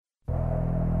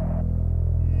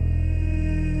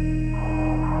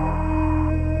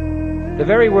The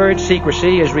very word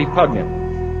secrecy is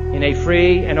repugnant in a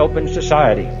free and open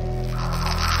society.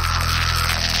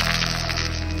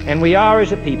 And we are,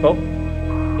 as a people,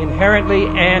 inherently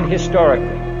and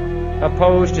historically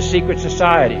opposed to secret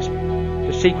societies,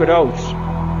 to secret oaths,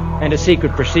 and to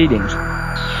secret proceedings.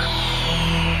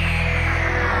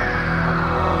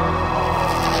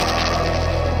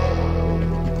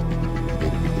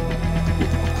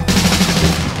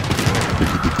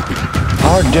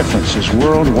 Our differences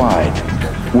worldwide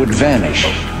would vanish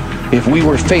if we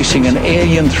were facing an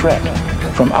alien threat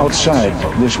from outside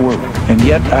this world. And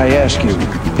yet, I ask you,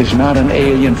 is not an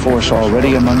alien force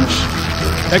already among us?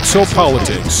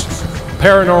 Exopolitics,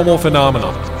 paranormal phenomena,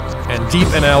 and deep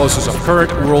analysis of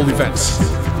current world events.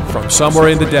 From somewhere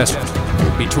in the desert,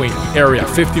 between Area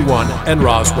 51 and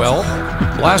Roswell,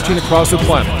 blasting across the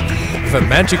planet, the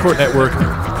Manticore Network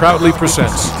proudly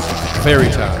presents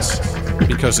Veritas,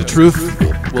 because the truth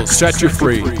will set you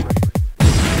free.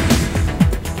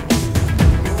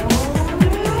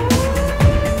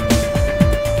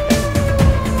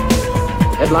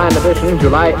 Headline edition,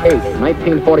 July 8,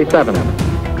 1947.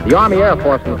 The Army Air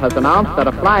Forces has announced that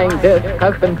a flying disc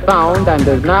has been found and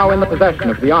is now in the possession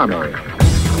of the Army. It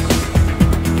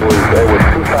was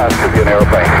too fast to be an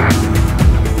airplane.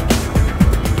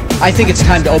 I think it's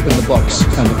time to open the books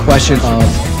on the question of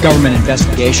government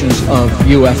investigations of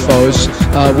UFOs.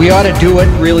 We ought to do it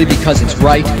really because it's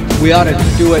right. We ought to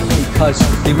do it because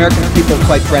the American people,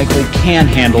 quite frankly, can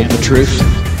handle the truth.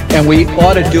 And we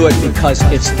ought to do it because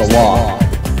it's the law.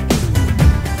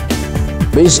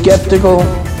 Be skeptical.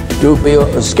 Do be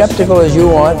as skeptical as you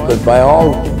want, but by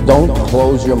all, don't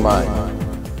close your mind.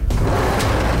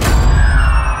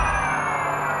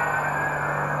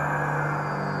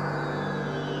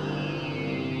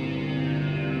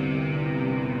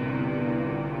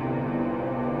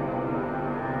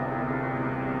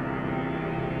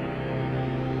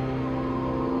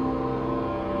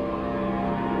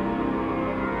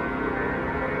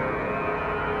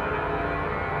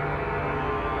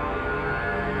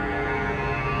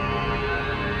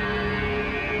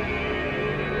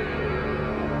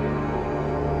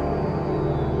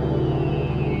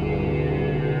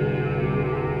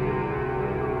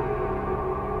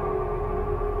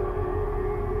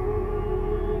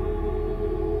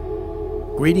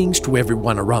 Greetings to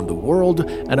everyone around the world,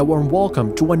 and a warm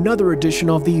welcome to another edition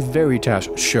of the Veritas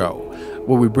Show,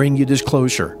 where we bring you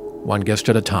disclosure, one guest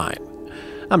at a time.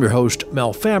 I'm your host,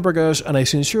 Mel Fabregas, and I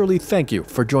sincerely thank you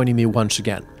for joining me once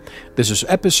again. This is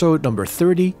episode number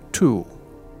 32.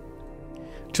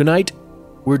 Tonight,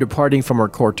 we're departing from our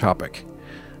core topic.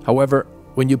 However,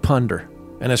 when you ponder,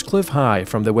 and as Cliff High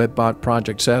from the Webbot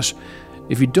Project says,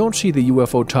 if you don't see the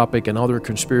UFO topic and other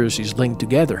conspiracies linked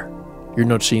together, you're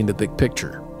not seeing the big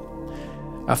picture.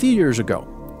 A few years ago,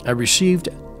 I received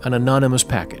an anonymous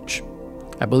package.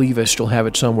 I believe I still have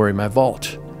it somewhere in my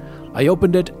vault. I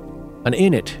opened it, and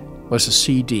in it was a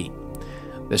CD.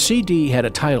 The CD had a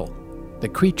title, The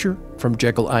Creature from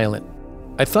Jekyll Island.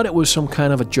 I thought it was some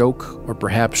kind of a joke, or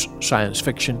perhaps science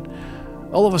fiction.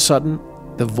 All of a sudden,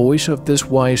 the voice of this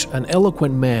wise and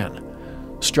eloquent man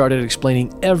started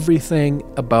explaining everything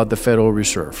about the Federal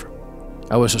Reserve.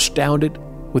 I was astounded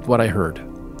with what I heard.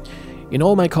 In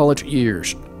all my college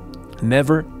years,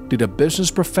 never did a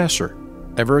business professor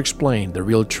ever explain the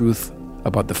real truth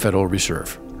about the Federal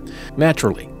Reserve.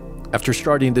 Naturally, after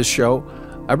starting this show,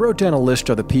 I wrote down a list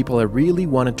of the people I really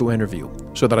wanted to interview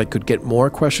so that I could get more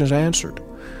questions answered.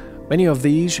 Many of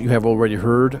these you have already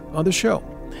heard on the show.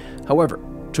 However,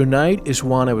 tonight is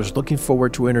one I was looking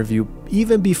forward to interview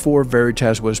even before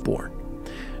Veritas was born.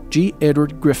 G.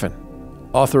 Edward Griffin,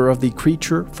 author of The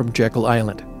Creature from Jekyll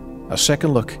Island, a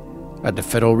second look at the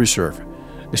Federal Reserve,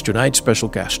 is tonight's special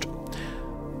guest.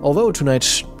 Although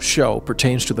tonight's show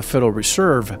pertains to the Federal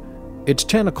Reserve, its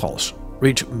tentacles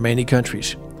reach many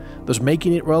countries, thus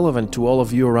making it relevant to all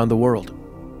of you around the world.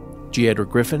 G. Edward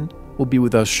Griffin will be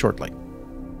with us shortly.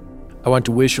 I want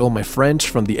to wish all my friends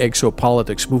from the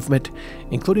exopolitics movement,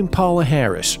 including Paula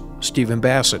Harris, Stephen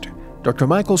Bassett, Dr.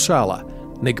 Michael Sala,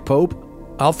 Nick Pope,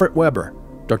 Alfred Weber,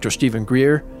 Dr. Stephen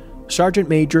Greer, Sergeant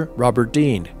Major Robert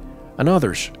Dean, and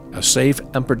others, a safe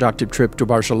and productive trip to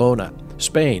Barcelona,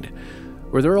 Spain,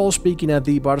 where they're all speaking at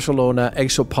the Barcelona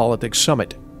Exopolitics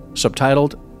Summit,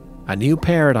 subtitled A New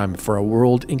Paradigm for a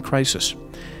World in Crisis,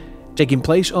 taking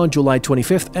place on July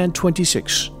 25th and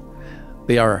 26th.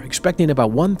 They are expecting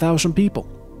about 1,000 people.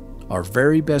 Our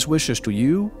very best wishes to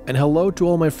you, and hello to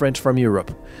all my friends from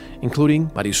Europe, including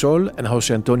Marisol and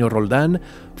Jose Antonio Roldan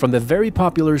from the very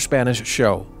popular Spanish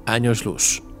show Años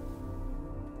Luz.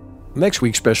 Next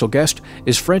week's special guest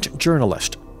is French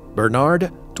journalist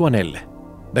Bernard Toinel,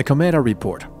 The Cometa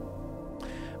Report.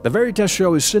 The Veritas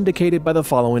Show is syndicated by the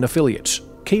following affiliates: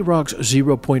 K-Rock's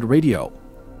Zero Point Radio,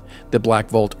 the Black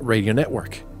Vault Radio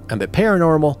Network, and the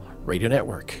Paranormal Radio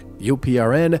Network,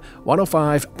 UPRN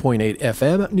 105.8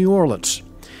 FM, New Orleans.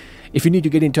 If you need to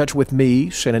get in touch with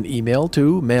me, send an email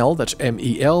to Mel, that's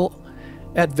MEL,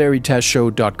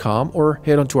 @veritasshow.com, or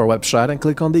head onto our website and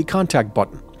click on the contact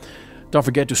button. Don't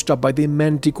forget to stop by the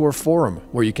Manticore Forum,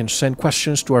 where you can send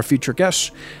questions to our future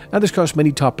guests and discuss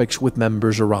many topics with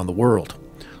members around the world.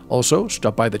 Also,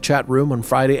 stop by the chat room on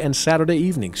Friday and Saturday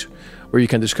evenings, where you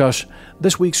can discuss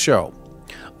this week's show.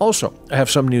 Also, I have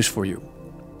some news for you.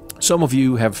 Some of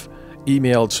you have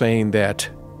emailed saying that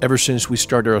ever since we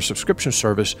started our subscription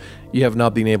service, you have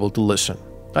not been able to listen.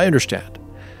 I understand.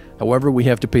 However, we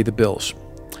have to pay the bills.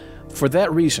 For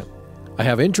that reason, I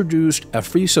have introduced a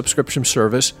free subscription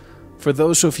service for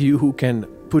those of you who can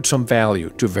put some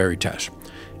value to Veritas.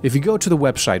 If you go to the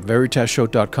website,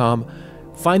 veritasshow.com,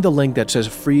 find the link that says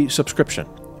free subscription.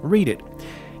 Read it.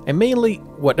 And mainly,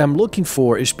 what I'm looking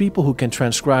for is people who can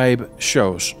transcribe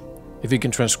shows. If you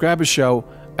can transcribe a show,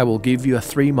 I will give you a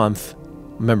 3-month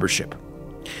membership.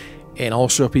 And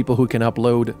also people who can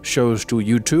upload shows to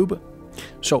YouTube.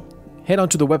 So head on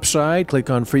to the website,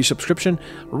 click on free subscription,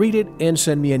 read it, and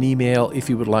send me an email if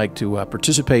you would like to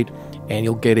participate, and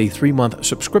you'll get a 3-month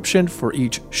subscription for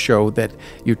each show that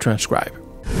you transcribe.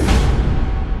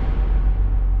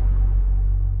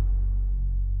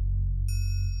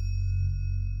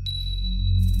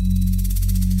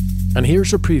 And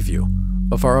here's a preview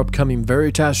of our upcoming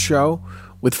Veritas show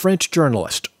with French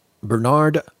journalist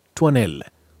Bernard Toinel,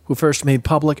 who first made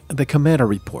public the Commander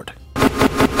Report.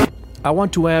 I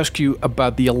want to ask you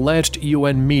about the alleged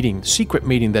UN meeting, secret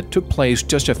meeting that took place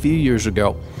just a few years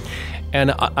ago.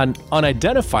 And an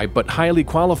unidentified but highly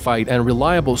qualified and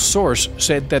reliable source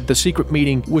said that the secret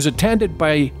meeting was attended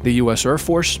by the U.S. Air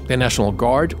Force, the National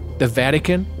Guard, the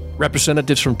Vatican,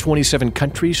 representatives from 27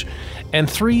 countries, and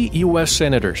 3 U.S.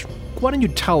 senators. Why don't you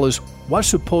tell us what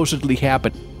supposedly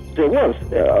happened? There was,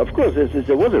 of course,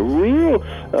 there was a real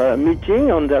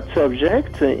meeting on that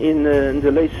subject in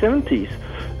the late 70s.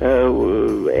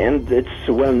 And it's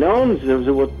well known,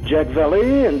 there was Jack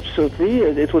Valley, and certainly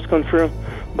it was confirmed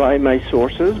by my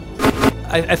sources.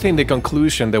 I think the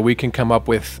conclusion that we can come up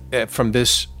with from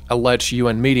this alleged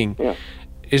UN meeting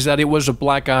is that it was a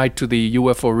black eye to the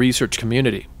UFO research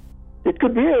community. It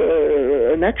could be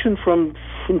an action from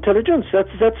intelligence.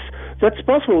 That's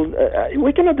possible.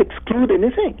 We cannot exclude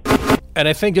anything. And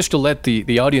I think just to let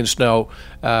the audience know,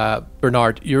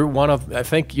 Bernard, you're one of, I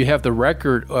think you have the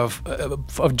record of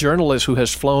journalists who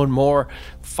has flown more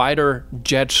fighter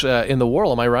jets in the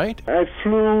world. Am I right? I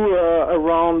flew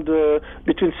around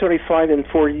between 35 and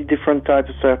 40 different types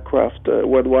of aircraft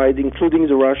worldwide, including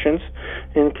the Russians,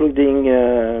 including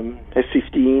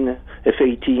F-15,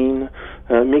 F-18,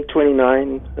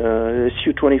 MiG-29,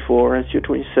 Su-24,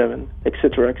 Su-27,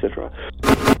 etc., etc.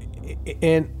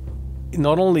 And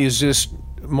not only is this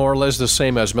more or less the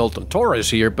same as Milton Torres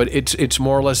here, but it's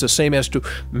more or less the same as to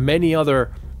many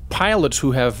other pilots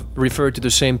who have referred to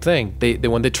the same thing. They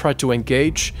when they try to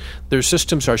engage, their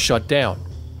systems are shut down.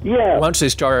 Yeah. Once they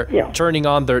start turning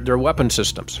on their weapon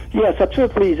systems. Yes,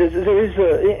 absolutely.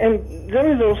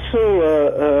 There is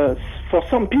also for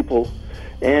some people,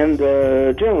 and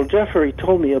General Jeffrey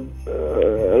told me a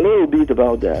little bit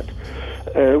about that.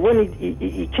 When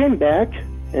he came back,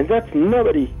 and that's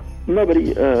nobody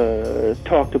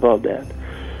talked about that.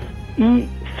 He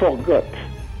forgot.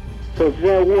 So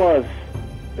there was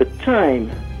a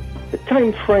time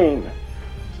frame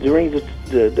during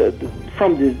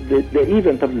from the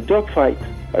event of the dogfight,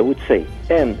 I would say,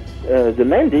 and the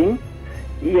landing.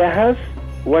 He has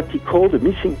what he called a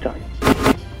missing time.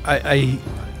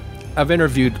 I've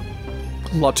interviewed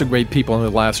lots of great people in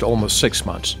the last almost 6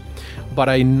 months, but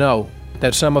I know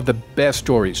that some of the best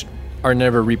stories are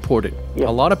never reported. Yeah.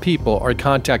 A lot of people are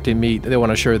contacting me, they want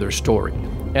to share their story,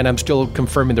 and I'm still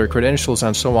confirming their credentials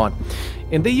and so on.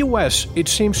 In the U.S., it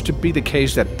seems to be the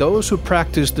case that those who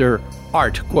practice their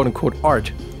art, quote-unquote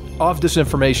art, of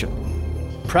disinformation,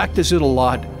 practice it a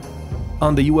lot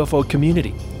on the UFO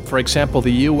community. For example,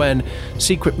 the UN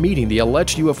secret meeting, the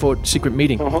alleged UFO secret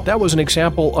meeting, that was an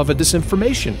example of a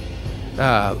disinformation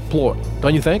ploy,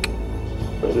 don't you think?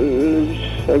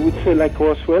 I would say like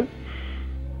Roswell.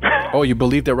 Oh, you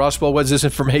believe that Roswell was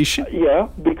disinformation? Yeah,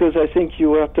 because I think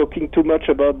you are talking too much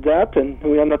about that, and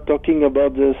we are not talking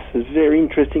about this very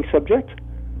interesting subject.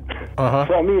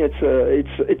 For me,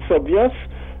 it's obvious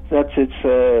that it's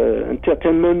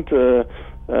entertainment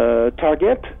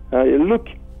target.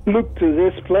 Look to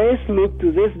this place, look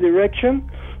to this direction,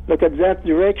 look at that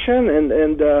direction,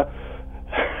 and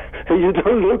So you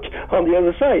don't look on the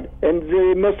other side. And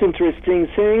the most interesting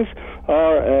things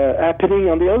are happening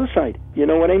on the other side. You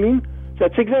know what I mean?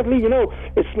 That's exactly,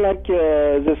 it's like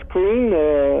the screen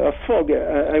of fog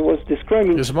I was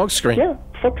describing. The smoke screen. Yeah,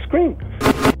 fog screen.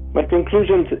 My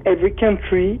conclusion is every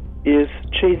country is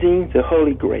chasing the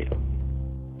Holy Grail.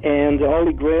 And the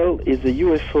Holy Grail is a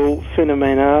UFO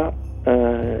phenomena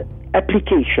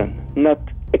application, not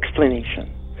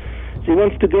explanation. They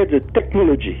want to get the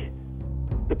technology,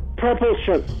 the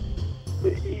propulsion,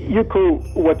 you call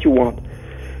what you want.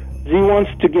 They want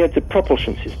to get the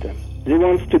propulsion system. They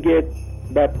want to get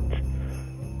that,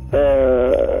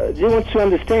 they want to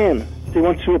understand, they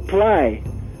want to apply.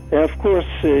 And of course,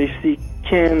 if they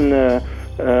can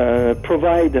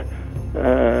provide,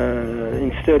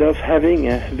 instead of having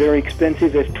a very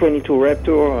expensive F-22 Raptor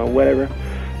or whatever,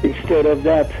 instead of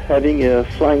that, having a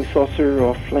flying saucer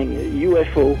or flying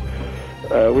UFO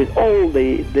with all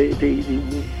the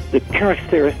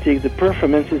characteristics, the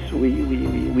performances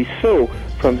we saw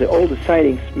from all the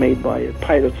sightings made by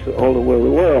pilots all over the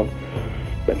world.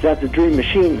 But that's a dream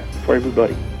machine for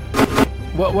everybody.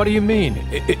 What do you mean?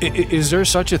 Is there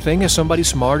such a thing as somebody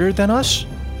smarter than us?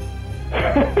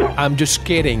 I'm just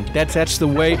kidding. That's the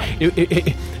way.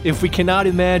 If we cannot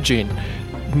imagine,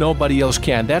 nobody else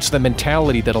can. That's the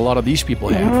mentality that a lot of these people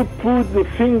have. You put the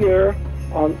finger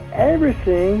on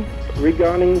everything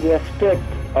regarding the aspect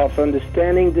of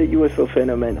understanding the UFO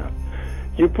phenomena.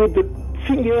 You put the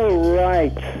finger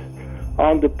right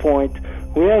on the point.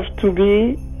 We have to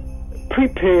be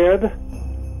prepared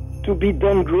to be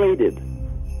downgraded.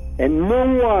 And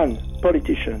no one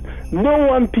politician, no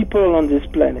one people on this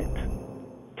planet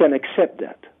can accept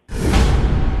that.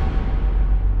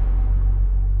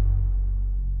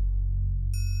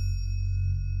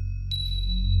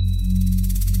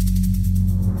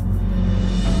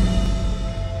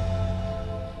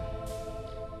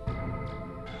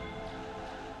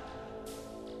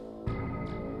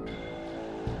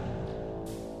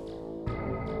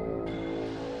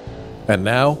 And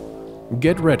now,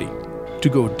 get ready to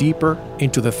go deeper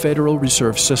into the Federal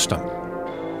Reserve System.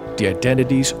 The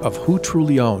identities of who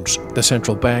truly owns the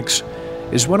central banks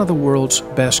is one of the world's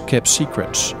best-kept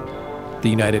secrets. The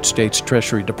United States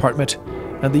Treasury Department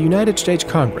and the United States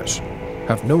Congress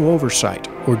have no oversight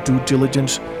or due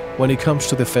diligence when it comes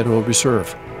to the Federal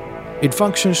Reserve. It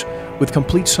functions with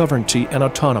complete sovereignty and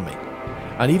autonomy,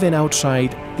 and even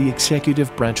outside the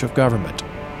executive branch of government.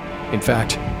 In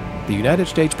fact, the United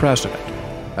States President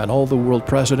and all the world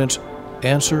presidents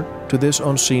answer to this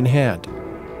unseen hand.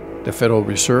 The Federal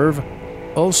Reserve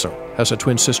also has a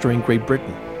twin sister in Great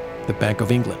Britain, the Bank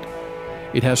of England.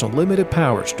 It has unlimited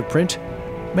powers to print,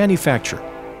 manufacture,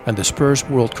 and disperse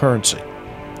world currency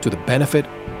to the benefit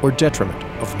or detriment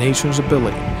of nations'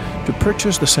 ability to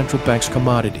purchase the central bank's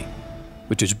commodity,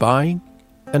 which is buying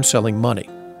and selling money.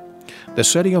 The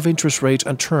setting of interest rates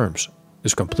and terms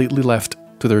is completely left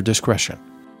to their discretion.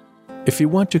 If you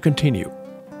want to continue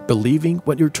believing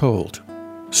what you're told,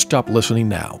 stop listening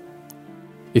now.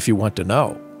 If you want to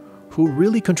know who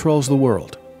really controls the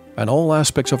world and all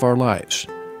aspects of our lives,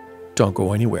 don't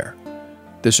go anywhere.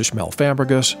 This is Mel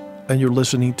Fabregas, and you're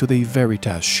listening to The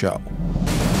Veritas Show.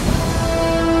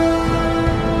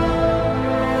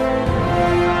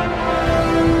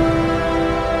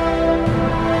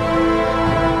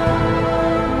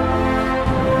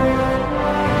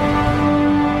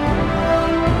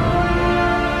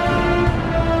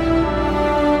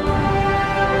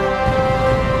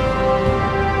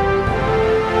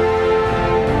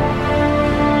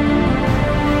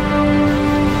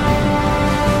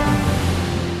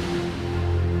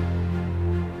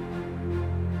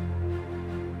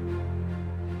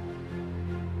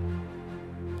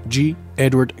 G.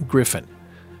 Edward Griffin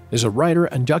is a writer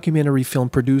and documentary film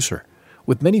producer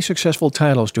with many successful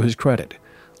titles to his credit.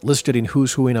 Listed in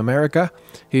Who's Who in America,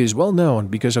 he is well known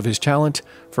because of his talent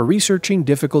for researching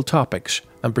difficult topics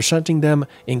and presenting them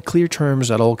in clear terms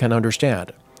that all can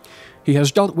understand. He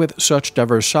has dealt with such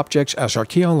diverse subjects as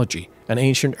archaeology and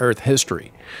ancient Earth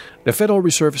history, the Federal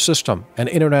Reserve System and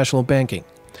international banking,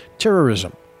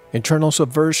 terrorism, internal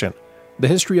subversion, the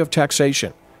history of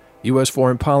taxation, U.S.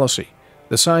 foreign policy,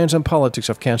 the science and politics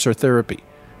of cancer therapy,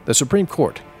 the Supreme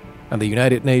Court, and the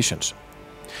United Nations.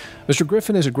 Mr.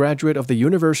 Griffin is a graduate of the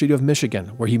University of Michigan,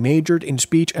 where he majored in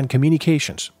speech and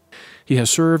communications. He has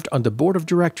served on the board of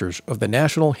directors of the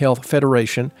National Health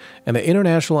Federation and the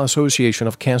International Association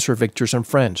of Cancer Victims and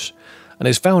Friends, and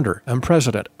is founder and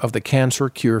president of the Cancer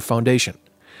Cure Foundation.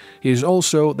 He is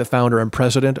also the founder and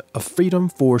president of Freedom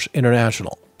Force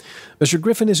International. Mr.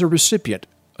 Griffin is a recipient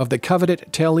of the coveted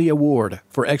Telly Award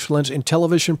for Excellence in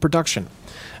Television Production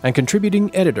and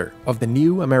contributing editor of the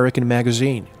New American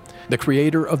Magazine, the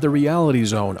creator of the Reality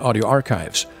Zone audio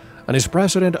archives, and is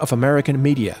president of American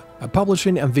Media, a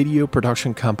publishing and video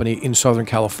production company in Southern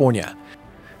California.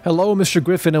 Hello, Mr.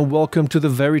 Griffin, and welcome to the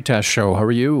Veritas Show. How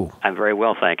are you? I'm very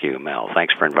well, thank you, Mel.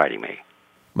 Thanks for inviting me.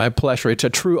 My pleasure. It's a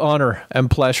true honor and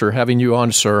pleasure having you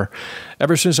on, sir.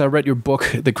 Ever since I read your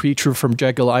book, The Creature from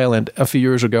Jekyll Island, a few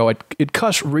years ago, it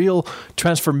caused real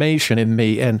transformation in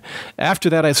me. And after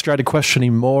that, I started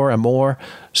questioning more and more.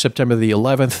 September the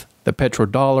 11th, the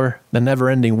petrodollar, the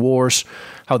never-ending wars,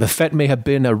 how the Fed may have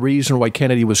been a reason why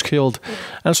Kennedy was killed,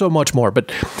 and so much more.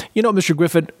 But, you know, Mr.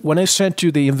 Griffin, when I sent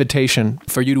you the invitation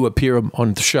for you to appear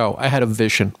on the show, I had a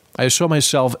vision. I saw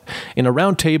myself in a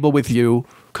round table with you,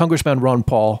 Congressman Ron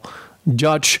Paul,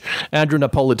 Judge Andrew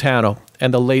Napolitano,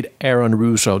 and the late Aaron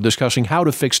Russo discussing how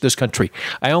to fix this country.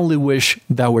 I only wish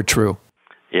that were true.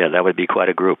 Yeah, that would be quite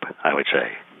a group, I would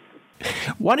say.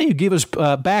 Why don't you give us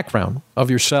a background of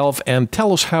yourself and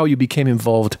tell us how you became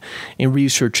involved in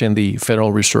research in the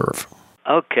Federal Reserve?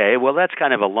 Okay, well, that's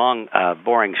kind of a long,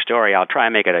 boring story. I'll try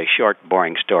and make it a short,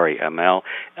 boring story, Mel.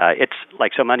 It's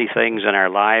like so many things in our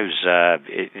lives,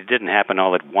 it didn't happen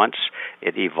all at once.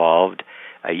 It evolved.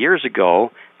 Years ago,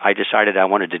 I decided I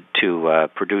wanted to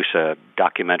produce a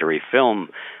documentary film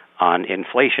on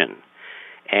inflation.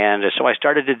 And so I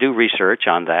started to do research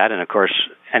on that. And, of course,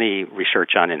 any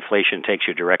research on inflation takes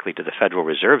you directly to the Federal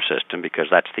Reserve System because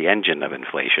that's the engine of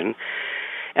inflation.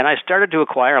 And I started to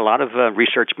acquire a lot of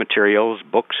research materials,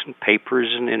 books and papers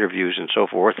and interviews and so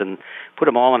forth, and put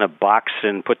them all in a box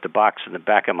and put the box in the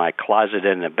back of my closet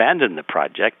and abandoned the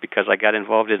project because I got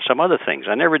involved in some other things.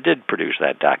 I never did produce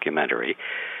that documentary.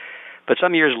 But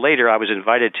some years later, I was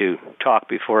invited to talk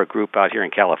before a group out here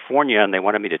in California, and they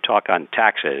wanted me to talk on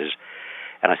taxes.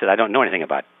 And I said, I don't know anything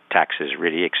about taxes,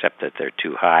 really, except that they're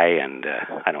too high and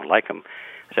I don't like them.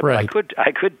 I said, right. But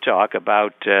I could talk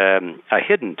about a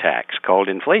hidden tax called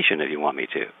inflation if you want me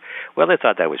to. Well, they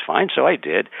thought that was fine, so I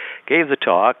did. Gave the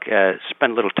talk,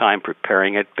 spent a little time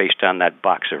preparing it based on that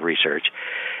box of research.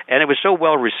 And it was so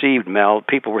well received, Mel,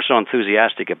 people were so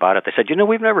enthusiastic about it. They said,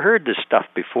 we've never heard this stuff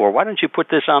before. Why don't you put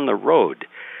this on the road?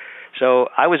 So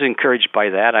I was encouraged by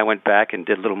that. I went back and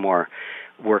did a little more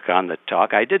work on the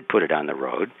talk. I did put it on the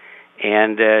road.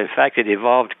 And, in fact, it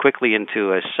evolved quickly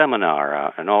into a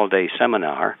seminar, an all-day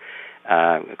seminar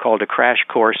called A Crash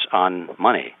Course on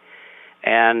Money.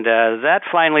 And that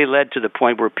finally led to the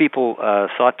point where people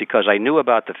thought because I knew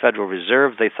about the Federal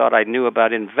Reserve, they thought I knew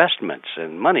about investments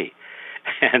and money.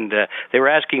 And they were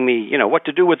asking me, what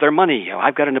to do with their money.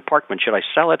 I've got an apartment. Should I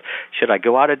sell it? Should I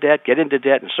go out of debt, get into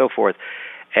debt, and so forth?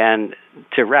 And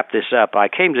to wrap this up, I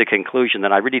came to the conclusion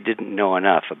that I really didn't know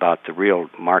enough about the real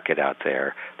market out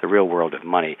there, the real world of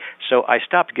money. So I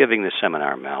stopped giving the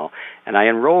seminar, Mel, and I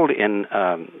enrolled in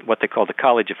what they call the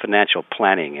College of Financial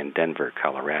Planning in Denver,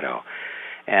 Colorado.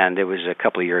 And it was a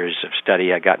couple of years of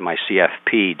study. I got my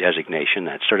CFP designation,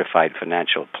 that Certified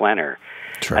Financial Planner.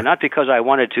 Sure. And not because I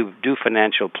wanted to do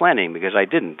financial planning, because I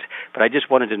didn't, but I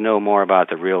just wanted to know more about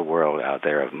the real world out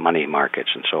there of money markets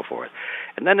and so forth.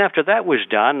 And then after that was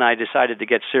done, I decided to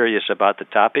get serious about the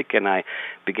topic, and I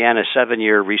began a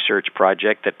 7-year research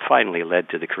project that finally led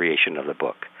to the creation of the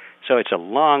book. So it's a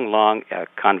long,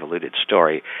 convoluted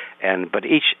story, but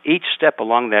each step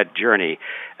along that journey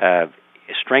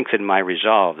strengthened my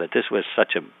resolve that this was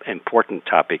such an important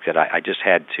topic that I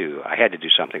had to do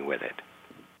something with it.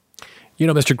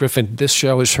 Mr. Griffin, this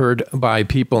show is heard by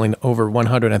people in over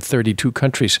 132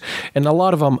 countries, and a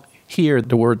lot of them hear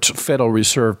the words Federal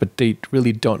Reserve, but they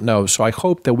really don't know. So I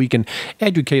hope that we can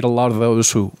educate a lot of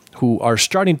those who are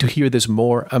starting to hear this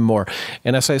more and more.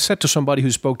 And as I said to somebody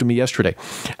who spoke to me yesterday,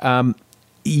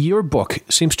 your book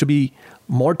seems to be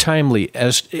more timely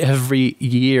as every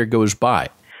year goes by.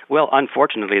 Well,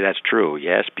 unfortunately, that's true,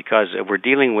 yes, because we're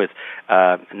dealing with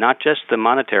not just the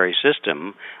monetary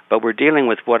system, but we're dealing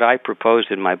with what I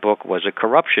proposed in my book was a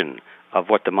corruption of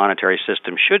what the monetary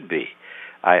system should be.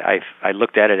 I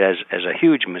looked at it as a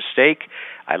huge mistake.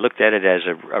 I looked at it as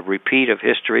a repeat of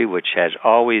history, which has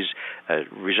always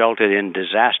resulted in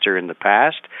disaster in the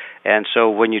past. And so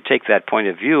when you take that point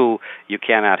of view, you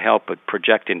cannot help but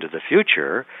project into the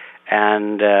future.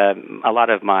 And a lot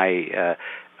of my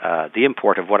the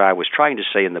import of what I was trying to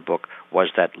say in the book was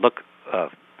that, look,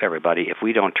 everybody, if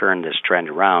we don't turn this trend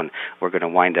around, we're going to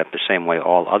wind up the same way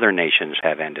all other nations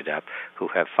have ended up who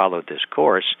have followed this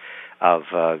course of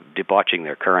debauching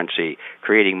their currency,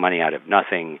 creating money out of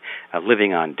nothing,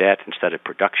 living on debt instead of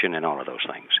production, and all of those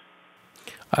things.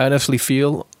 I honestly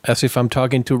feel as if I'm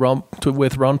talking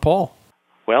with Ron Paul.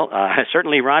 Well,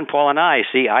 certainly Ron Paul and I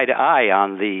see eye to eye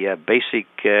on the basic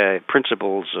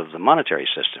principles of the monetary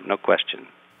system, no question.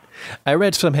 I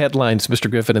read some headlines,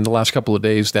 Mr. Griffin, in the last couple of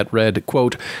days that read,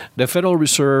 quote, "The Federal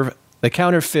Reserve, the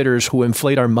counterfeiters who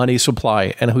inflate our money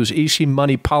supply and whose easy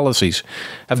money policies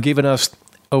have given us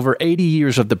over 80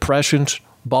 years of depressions,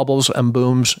 bubbles, and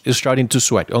booms, is starting to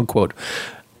sweat," unquote.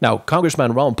 Now,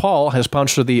 Congressman Ron Paul has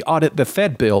sponsored the Audit the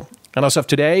Fed bill, and as of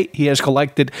today, he has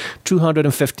collected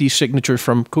 250 signatures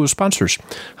from co-sponsors.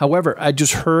 However, I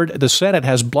just heard the Senate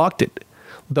has blocked it.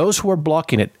 Those who are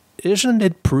blocking it, isn't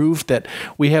it proof that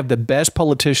we have the best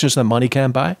politicians that money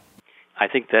can buy? I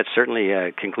think that's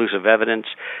certainly conclusive evidence.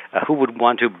 Who would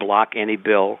want to block any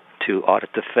bill to audit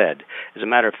the Fed? As a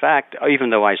matter of fact, even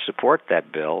though I support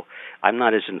that bill, I'm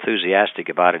not as enthusiastic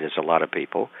about it as a lot of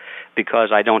people,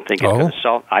 because I don't think it's going to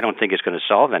solve. I don't think it's going to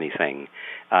solve anything.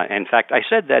 In fact, I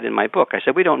said that in my book. I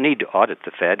said we don't need to audit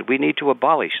the Fed. We need to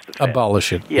abolish the Fed.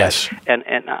 Abolish it. Yes.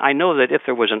 And I know that if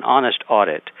there was an honest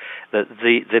audit,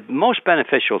 the most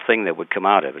beneficial thing that would come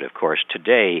out of it, of course,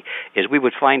 today is we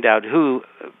would find out who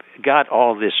got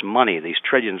all this money, these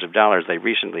trillions of dollars they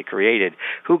recently created,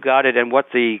 who got it and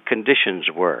what the conditions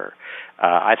were.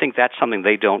 I think that's something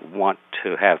they don't want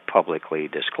to have publicly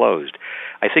disclosed.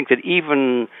 I think that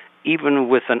even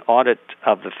with an audit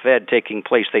of the Fed taking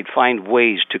place, they'd find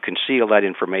ways to conceal that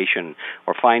information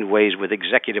or find ways with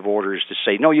executive orders to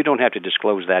say, no, you don't have to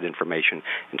disclose that information,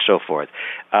 and so forth.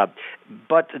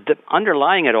 But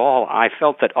underlying it all, I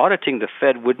felt that auditing the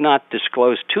Fed would not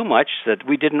disclose too much that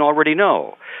we didn't already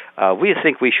know. We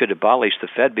think we should abolish the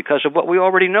Fed because of what we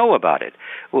already know about it.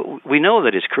 We know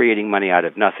that it's creating money out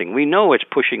of nothing. We know it's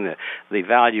pushing the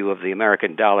value of the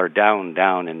American dollar down,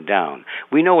 down, and down.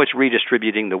 We know it's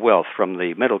redistributing the wealth from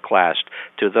the middle class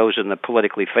to those in the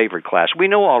politically favored class. We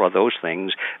know all of those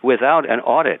things without an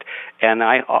audit. And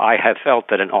I have felt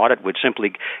that an audit would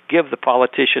simply give the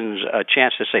politicians a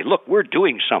chance to say, look, we're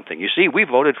doing something. You see, we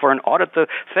voted for an audit the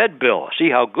Fed bill. See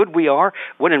how good we are?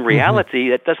 When in reality,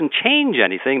 that doesn't change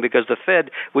anything, because the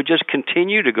Fed would just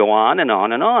continue to go on and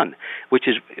on and on, which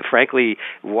is, frankly,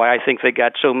 why I think they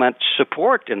got so much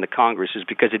support in the Congress, is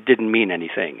because it didn't mean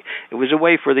anything. It was a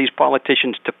way for these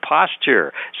politicians to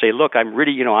posture, say, look, I'm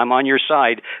really, I'm on your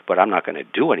side, but I'm not going to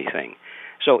do anything.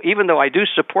 So even though I do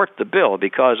support the bill,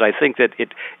 because I think that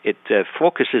it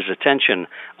focuses attention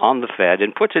on the Fed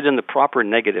and puts it in the proper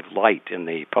negative light in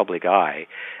the public eye,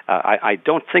 I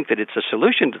don't think that it's a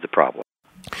solution to the problem.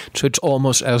 So it's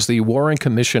almost as the Warren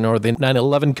Commission or the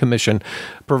 9/11 Commission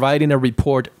providing a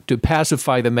report to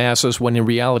pacify the masses, when in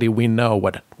reality we know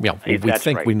what, we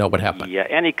think right. We know what happened. Yeah,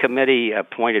 any committee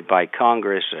appointed by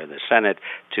Congress or the Senate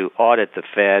to audit the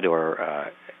Fed or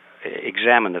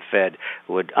examine the Fed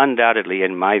would undoubtedly,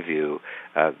 in my view,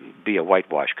 be a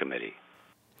whitewash committee.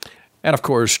 And of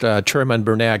course, Chairman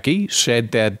Bernanke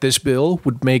said that this bill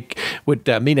would mean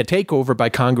a takeover by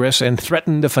Congress and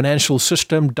threaten the financial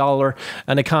system, dollar,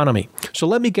 and economy. So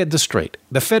let me get this straight.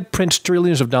 The Fed prints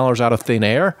trillions of dollars out of thin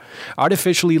air,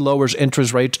 artificially lowers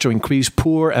interest rates to increase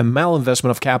poor and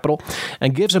malinvestment of capital,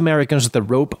 and gives Americans the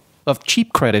rope of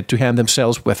cheap credit to hand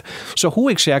themselves with. So who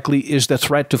exactly is the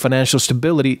threat to financial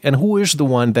stability, and who is the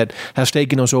one that has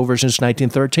taken us over since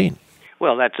 1913?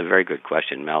 Well, that's a very good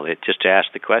question, Mel. Just to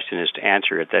ask the question is to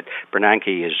answer it, that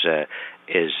Bernanke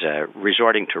is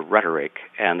resorting to rhetoric,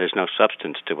 and there's no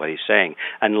substance to what he's saying,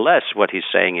 unless what he's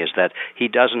saying is that he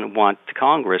doesn't want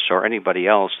Congress or anybody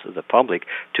else, the public,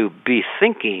 to be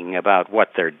thinking about what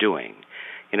they're doing.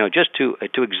 Just to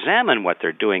examine what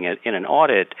they're doing in an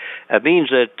audit means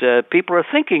that people are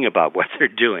thinking about what they're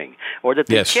doing, or that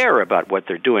they care about what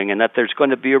they're doing, and that there's going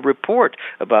to be a report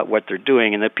about what they're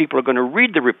doing, and that people are going to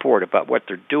read the report about what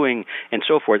they're doing, and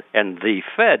so forth. And the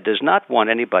Fed does not want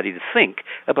anybody to think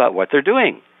about what they're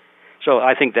doing. So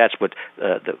I think that's what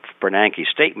the Bernanke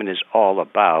statement is all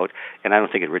about, and I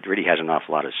don't think it really has an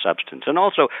awful lot of substance. And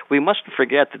also, we mustn't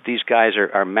forget that these guys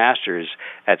are masters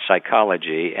at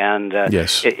psychology, and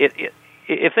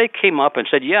if they came up and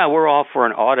said, yeah, we're all for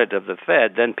an audit of the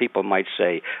Fed, then people might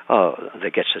say, oh, they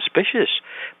get suspicious.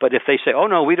 But if they say, oh,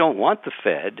 no, we don't want the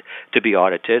Fed to be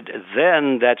audited,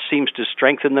 then that seems to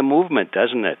strengthen the movement,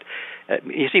 doesn't it?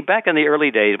 You see, back in the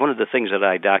early days, one of the things that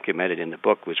I documented in the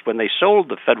book was when they sold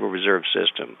the Federal Reserve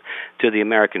System to the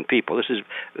American people. This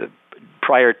is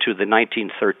prior to the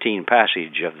 1913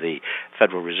 passage of the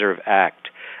Federal Reserve Act.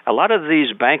 A lot of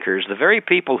these bankers, the very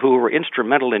people who were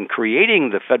instrumental in creating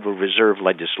the Federal Reserve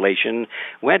legislation,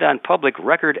 went on public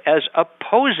record as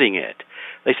opposing it.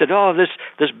 They said,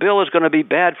 this bill is going to be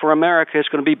bad for America, it's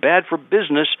going to be bad for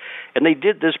business, and they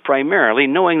did this primarily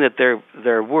knowing that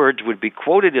their words would be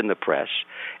quoted in the press,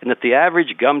 and that the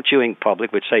average gum-chewing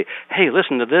public would say, hey,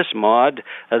 listen to this, Maude,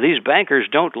 these bankers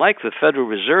don't like the Federal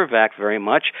Reserve Act very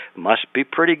much, must be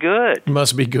pretty good.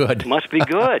 Must be good. Must be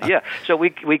good, yeah. So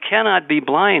we cannot be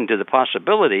blind to the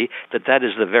possibility that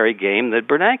is the very game that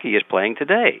Bernanke is playing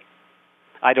today.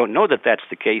 I don't know that that's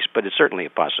the case, but it's certainly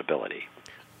a possibility.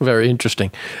 Very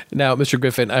interesting. Now, Mr.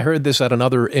 Griffin, I heard this at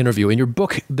another interview. In your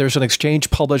book, there's an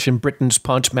exchange published in Britain's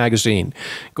Punch magazine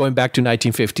going back to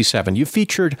 1957. You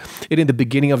featured it in the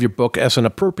beginning of your book as an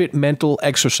appropriate mental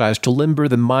exercise to limber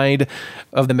the mind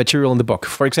of the material in the book.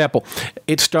 For example,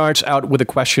 it starts out with a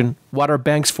question, what are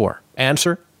banks for?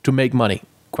 Answer, to make money.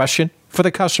 Question, for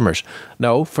the customers.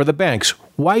 No, for the banks.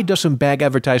 Why doesn't bank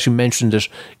advertising mention this?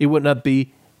 It would not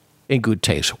be in good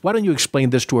taste. Why don't you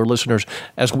explain this to our listeners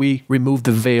as we remove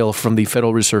the veil from the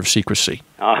Federal Reserve secrecy?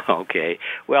 Oh, okay.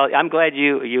 Well, I'm glad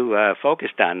you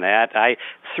focused on that. I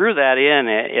threw that in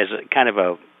as kind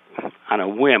of on a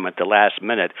whim at the last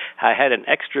minute. I had an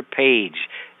extra page.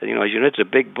 As you know, it's a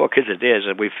big book as it is,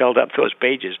 and we filled up those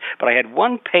pages. But I had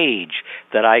one page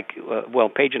that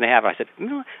page and a half. I said,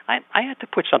 I had to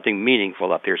put something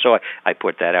meaningful up here. So I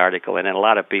put that article in, and a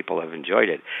lot of people have enjoyed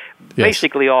it. Yes.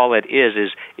 Basically, all it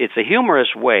is it's a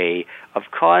humorous way of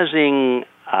causing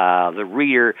the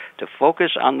reader to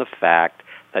focus on the fact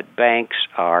that banks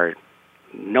are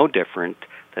no different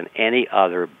than any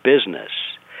other business,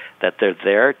 that they're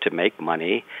there to make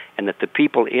money, and that the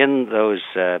people in those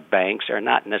banks are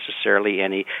not necessarily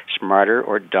any smarter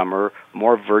or dumber,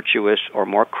 more virtuous or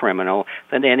more criminal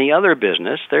than any other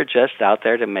business. They're just out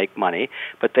there to make money,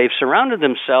 but they've surrounded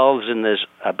themselves in this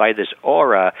by this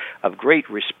aura of great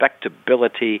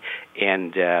respectability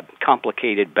and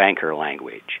complicated banker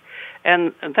language.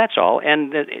 And that's all.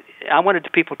 And I wanted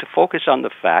people to focus on the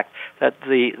fact that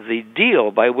the deal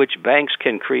by which banks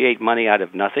can create money out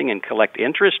of nothing and collect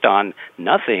interest on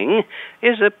nothing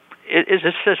is a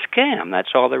scam. That's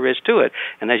all there is to it.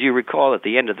 And as you recall at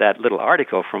the end of that little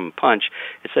article from Punch,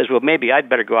 it says, well, maybe I'd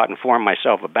better go out and form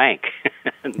myself a bank.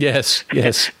 Yes.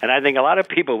 And I think a lot of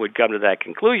people would come to that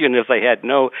conclusion if they had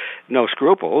no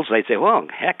scruples. They'd say, well,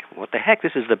 heck, what the heck?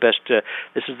 This is the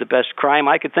best crime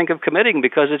I could think of committing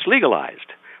because it's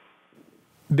legalized.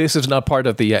 This is not part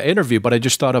of the interview, but I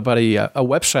just thought about a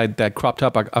website that cropped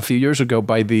up a few years ago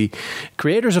by the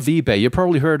creators of eBay. You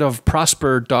probably heard of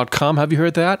Prosper.com. Have you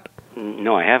heard that?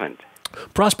 No, I haven't.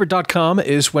 Prosper.com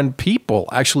is when people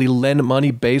actually lend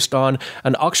money based on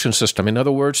an auction system. In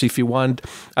other words, if you want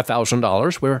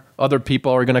 $1,000, where other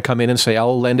people are going to come in and say,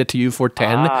 I'll lend it to you for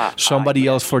 10, somebody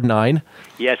else for 9.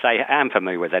 Yes, I am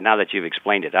familiar with that now that you've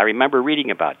explained it. I remember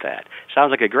reading about that.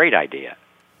 Sounds like a great idea.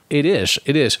 It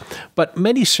is. But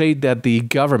many say that the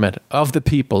government of the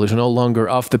people is no longer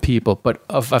of the people, but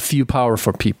of a few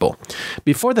powerful people.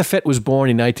 Before the Fed was born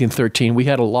in 1913, we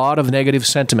had a lot of negative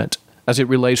sentiment as it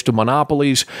relates to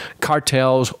monopolies,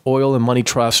 cartels, oil and money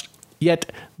trusts.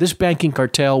 Yet this banking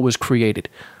cartel was created.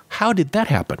 How did that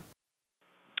happen?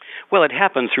 Well, it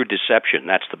happened through deception.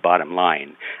 That's the bottom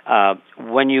line.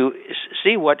 When you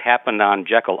see what happened on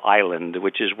Jekyll Island,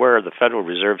 which is where the Federal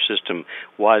Reserve System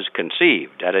was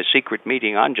conceived, at a secret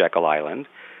meeting on Jekyll Island,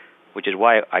 which is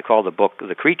why I call the book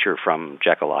The Creature from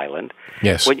Jekyll Island.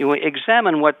 Yes. When you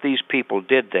examine what these people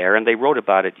did there, and they wrote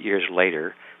about it years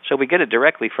later, so we get it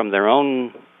directly from their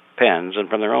own pens and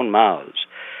from their own mouths.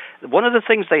 One of the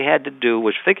things they had to do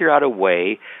was figure out a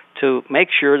way to make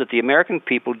sure that the American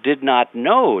people did not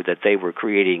know that they were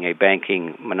creating a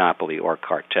banking monopoly or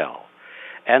cartel.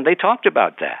 And they talked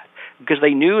about that because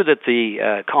they knew that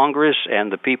the Congress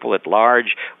and the people at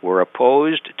large were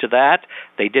opposed to that.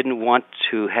 They didn't want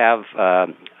to have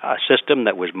a system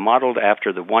that was modeled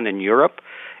after the one in Europe.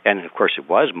 And, of course, it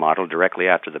was modeled directly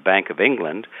after the Bank of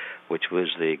England, which was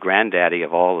the granddaddy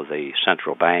of all of the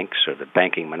central banks or the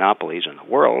banking monopolies in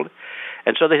the world.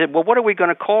 And so they said, well, what are we going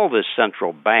to call this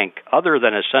central bank other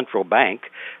than a central bank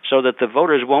so that the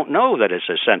voters won't know that it's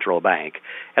a central bank?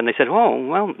 And they said, oh,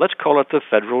 well, let's call it the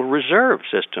Federal Reserve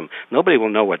System. Nobody will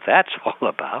know what that's all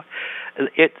about.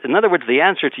 In other words, the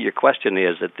answer to your question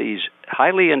is that these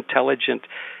highly intelligent,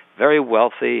 very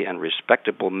wealthy and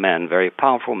respectable men, very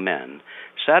powerful men,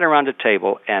 sat around a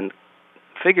table and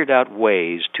figured out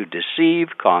ways to deceive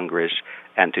Congress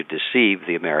and to deceive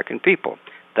the American people.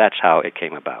 That's how it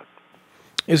came about.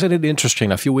 Isn't it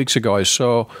interesting? A few weeks ago, I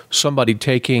saw somebody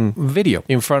taking video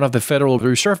in front of the Federal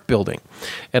Reserve building.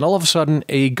 And all of a sudden,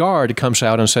 a guard comes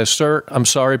out and says, "Sir, I'm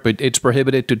sorry, but it's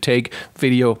prohibited to take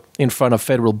video in front of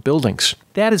federal buildings."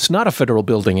 That is not a federal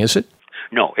building, is it?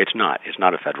 No, it's not. It's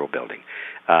not a federal building.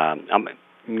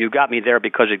 You got me there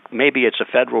because maybe it's a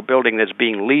federal building that's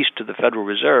being leased to the Federal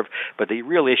Reserve, but the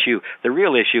real issue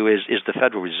is the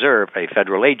Federal Reserve a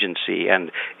federal agency,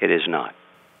 and it is not.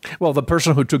 Well, the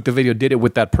person who took the video did it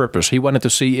with that purpose. He wanted to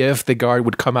see if the guard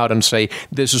would come out and say,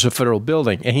 "This is a federal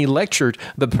building." And he lectured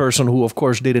the person who, of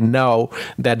course, didn't know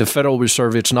that the Federal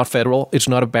Reserve, it's not federal, it's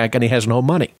not a bank, and he has no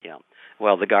money. Yeah.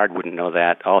 Well, the guard wouldn't know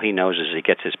that. All he knows is he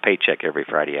gets his paycheck every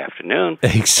Friday afternoon.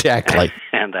 Exactly.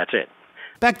 And that's it.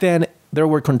 Back then, there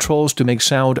were controls to make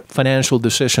sound financial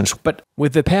decisions. But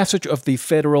with the passage of the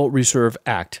Federal Reserve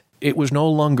Act, it was no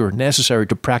longer necessary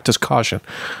to practice caution.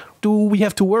 Do we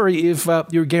have to worry if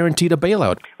you're guaranteed a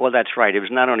bailout? Well, that's right. It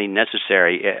was not only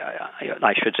necessary,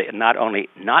 I should say, not only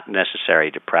not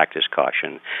necessary to practice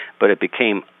caution, but it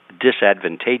became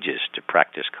disadvantageous to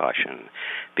practice caution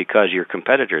because your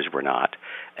competitors were not.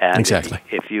 And exactly.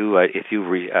 If you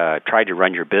tried to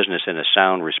run your business in a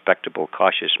sound, respectable,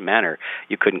 cautious manner,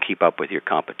 you couldn't keep up with your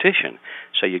competition,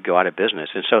 so you'd go out of business.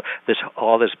 And so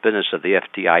all this business of the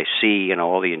FDIC and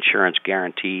all the insurance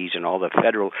guarantees and all the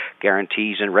federal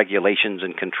guarantees and regulations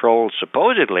and controls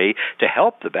supposedly to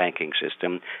help the banking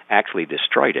system actually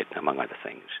destroyed it, among other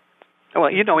things. Well,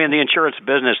 in the insurance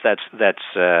business,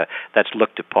 that's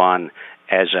looked upon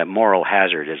as a moral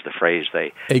hazard, is the phrase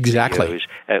they use.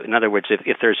 In other words,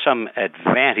 if there's some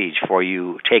advantage for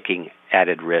you taking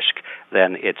added risk,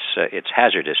 then it's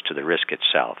hazardous to the risk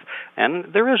itself. And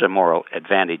there is a moral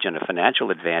advantage and a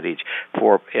financial advantage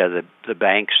for the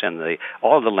banks and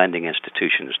all the lending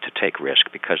institutions to take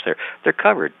risk because they're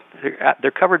covered.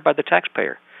 They're covered by the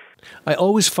taxpayer. I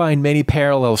always find many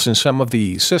parallels in some of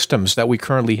the systems that we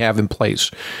currently have in place.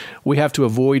 We have to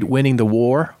avoid winning the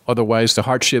war, otherwise the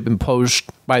hardship imposed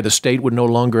by the state would no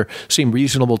longer seem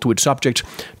reasonable to its subjects.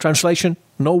 Translation,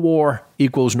 no war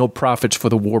equals no profits for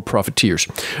the war profiteers.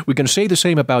 We can say the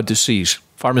same about disease.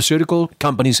 Pharmaceutical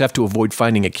companies have to avoid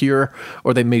finding a cure,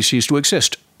 or they may cease to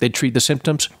exist. They treat the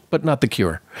symptoms, but not the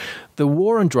cure. The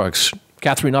war on drugs.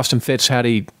 Catherine Austin Fitz had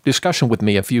a discussion with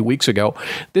me a few weeks ago.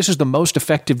 This is the most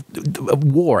effective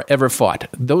war ever fought.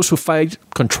 Those who fight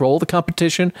control the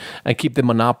competition and keep the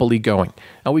monopoly going.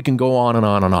 And we can go on and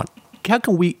on and on. How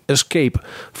can we escape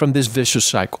from this vicious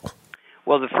cycle?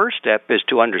 Well, the first step is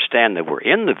to understand that we're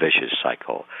in the vicious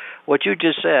cycle. What you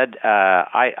just said,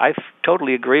 I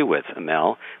totally agree with,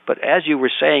 Mel. But as you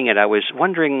were saying it, I was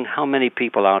wondering how many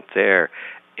people out there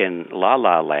in La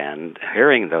La Land,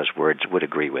 hearing those words, would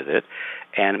agree with it.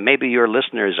 And maybe your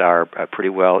listeners are pretty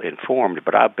well informed,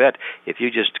 but I'll bet if you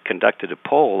just conducted a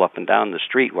poll up and down the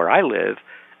street where I live,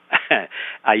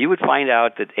 you would find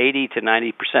out that 80 to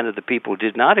 90% of the people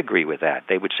did not agree with that.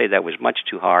 They would say that was much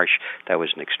too harsh, that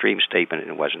was an extreme statement,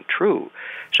 and it wasn't true.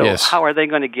 So yes. How are they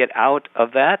going to get out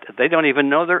of that? They don't even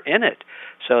know they're in it.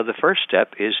 So the first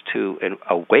step is to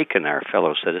awaken our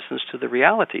fellow citizens to the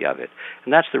reality of it.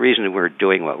 And that's the reason we're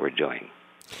doing what we're doing.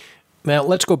 Now,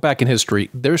 let's go back in history.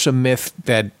 There's a myth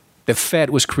that the Fed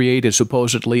was created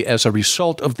supposedly as a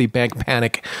result of the bank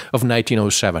panic of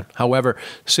 1907. However,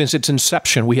 since its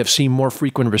inception, we have seen more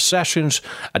frequent recessions,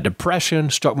 a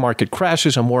depression, stock market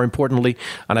crashes, and more importantly,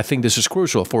 and I think this is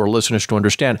crucial for our listeners to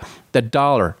understand, the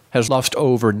dollar has lost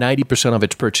over 90% of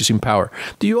its purchasing power.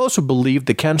 Do you also believe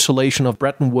the cancellation of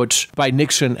Bretton Woods by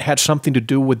Nixon had something to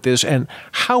do with this? And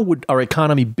how would our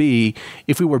economy be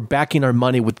if we were backing our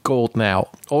money with gold now?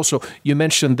 Also, you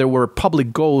mentioned there were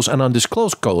public goals and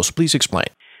undisclosed goals. Please explain.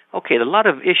 Okay, a lot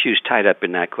of issues tied up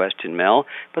in that question, Mel.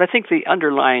 But I think the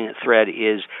underlying thread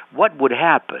is what would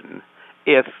happen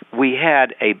if we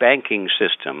had a banking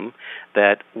system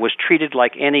that was treated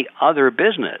like any other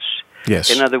business.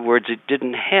 Yes. In other words, it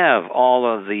didn't have all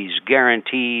of these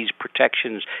guarantees,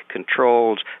 protections,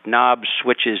 controls, knobs,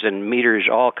 switches, and meters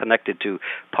all connected to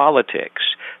politics,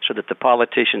 so that the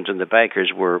politicians and the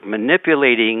bankers were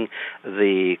manipulating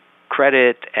the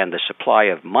credit and the supply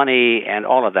of money and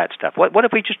all of that stuff. What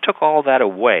if we just took all that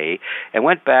away and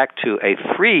went back to a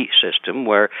free system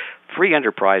where free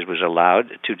enterprise was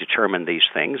allowed to determine these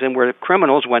things and where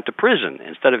criminals went to prison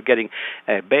instead of getting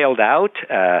bailed out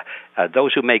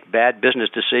Those who make bad business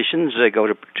decisions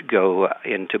go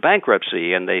into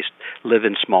bankruptcy, and they live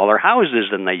in smaller houses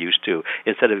than they used to,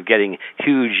 instead of getting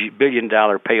huge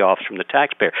billion-dollar payoffs from the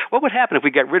taxpayer. What would happen if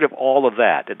we got rid of all of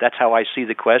that? That's how I see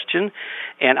the question.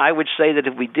 And I would say that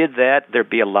if we did that, there'd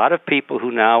be a lot of people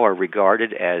who now are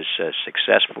regarded as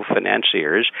successful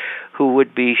financiers who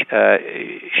would be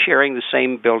sharing the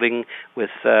same building with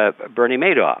Bernie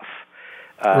Madoff.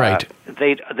 Right.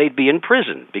 They'd be in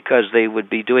prison because they would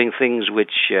be doing things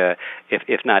which,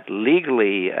 if not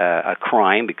legally a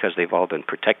crime, because they've all been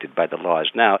protected by the laws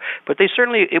now, but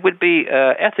it would be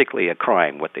ethically a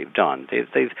crime what they've done.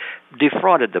 They've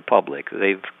defrauded the public.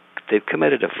 They've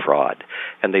committed a fraud,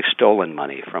 and they've stolen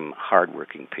money from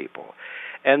hardworking people.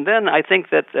 And then I think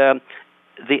that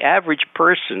the average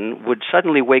person would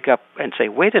suddenly wake up and say,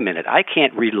 wait a minute, I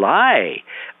can't rely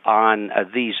on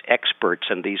these experts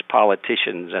and these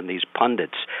politicians and these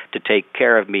pundits to take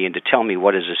care of me and to tell me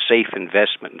what is a safe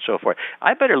investment and so forth.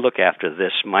 I better look after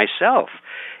this myself.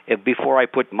 Before I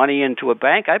put money into a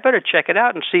bank, I better check it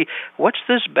out and see, what's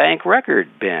this bank record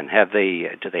been?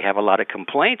 Do they have a lot of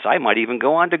complaints? I might even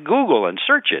go on to Google and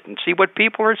search it and see what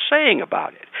people are saying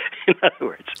about it. In other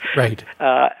words, right.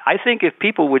 I think if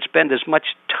people would spend as much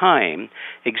time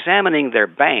examining their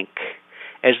bank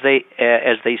as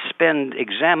they spend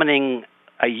examining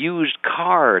a used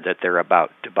car that they're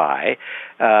about to buy,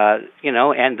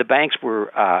 and the banks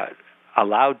were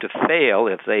allowed to fail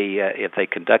if they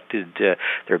conducted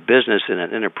their business in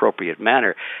an inappropriate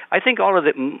manner. I think all of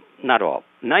it, not all,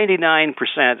 99%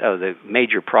 of the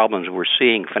major problems we're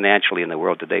seeing financially in the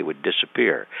world today would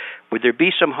disappear. Would there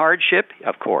be some hardship?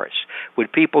 Of course.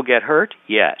 Would people get hurt?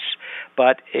 Yes.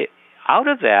 But out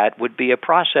of that would be a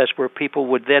process where people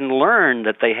would then learn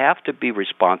that they have to be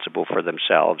responsible for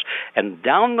themselves. And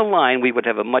down the line, we would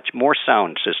have a much more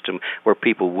sound system where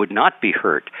people would not be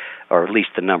hurt, or at least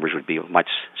the numbers would be much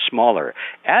smaller.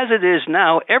 As it is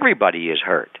now, everybody is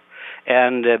hurt.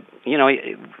 And,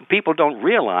 people don't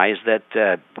realize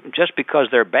that just because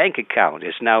their bank account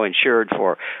is now insured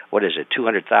for,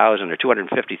 $200,000 or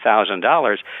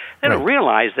 $250,000, they don't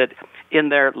realize that in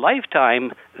their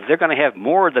lifetime, they're going to have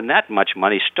more than that much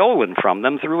money stolen from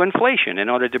them through inflation in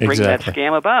order to bring that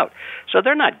scam about. So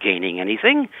they're not gaining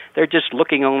anything. They're just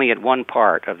looking only at one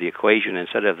part of the equation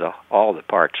instead of all the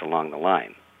parts along the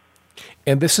line.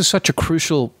 And this is such a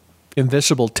crucial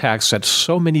invisible tax that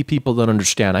so many people don't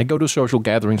understand. I go to social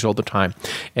gatherings all the time,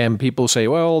 and people say,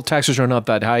 well, taxes are not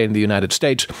that high in the United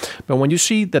States. But when you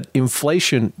see that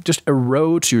inflation just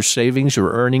erodes your savings,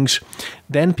 your earnings,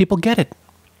 then people get it.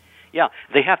 Yeah,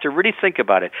 they have to really think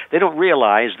about it. They don't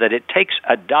realize that it takes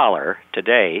 $1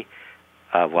 today.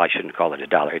 I shouldn't call it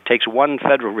 $1. It takes one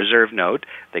Federal Reserve note,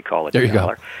 they call it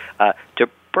 $1, to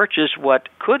purchase what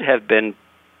could have been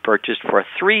purchased for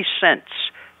 3 cents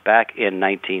back in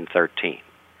 1913.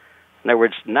 In other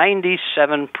words,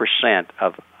 97%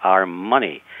 of our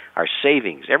money, our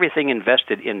savings, everything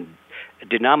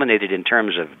denominated in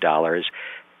terms of dollars,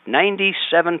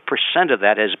 97% of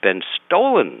that has been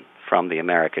stolen from the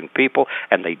American people,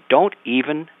 and they don't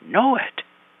even know it.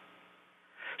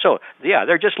 So, yeah,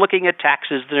 they're just looking at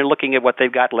taxes, they're looking at what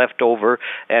they've got left over,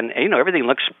 and, everything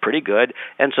looks pretty good,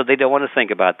 and so they don't want to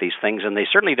think about these things, and they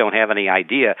certainly don't have any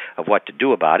idea of what to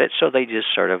do about it, so they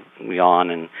just sort of yawn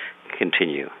and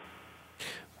continue.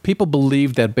 People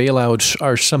believe that bailouts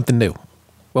are something new.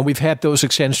 When we've had those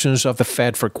extensions of the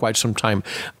Fed for quite some time,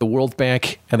 the World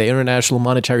Bank and the International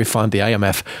Monetary Fund, the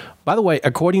IMF. By the way,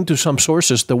 according to some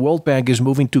sources, the World Bank is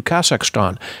moving to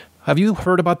Kazakhstan. Have you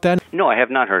heard about that? No, I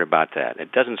have not heard about that.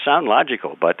 It doesn't sound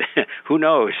logical, but who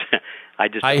knows?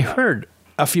 I heard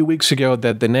a few weeks ago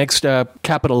that the next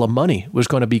capital of money was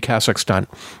going to be Kazakhstan.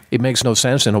 It makes no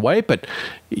sense in a way, but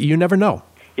you never know.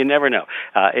 You never know.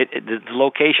 The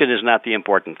location is not the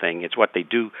important thing. It's what they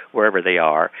do wherever they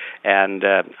are. And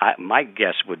my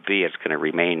guess would be it's going to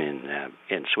remain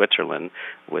in Switzerland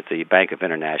with the Bank of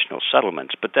International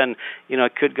Settlements. But then,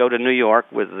 it could go to New York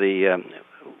with the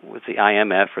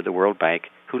IMF or the World Bank.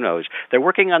 Who knows? They're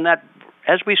working on that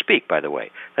as we speak, by the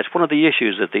way. That's one of the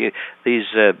issues that these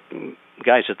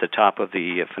guys at the top of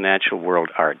the financial world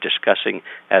are discussing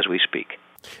as we speak.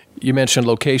 You mentioned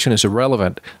location is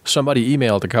irrelevant. Somebody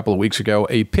emailed a couple of weeks ago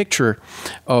a picture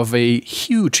of a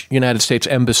huge United States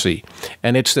embassy,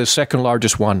 and it's the second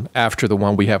largest one after the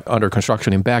one we have under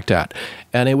construction in Baghdad.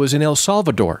 And it was in El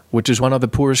Salvador, which is one of the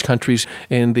poorest countries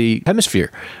in the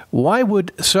hemisphere. Why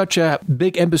would such a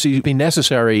big embassy be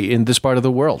necessary in this part of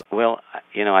the world? Well,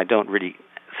 I don't really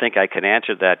think I can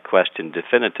answer that question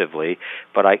definitively,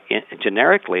 but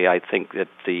generically I think that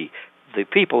the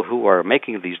people who are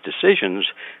making these decisions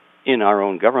in our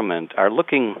own government are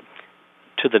looking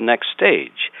to the next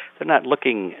stage. They're not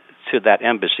looking to that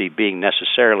embassy being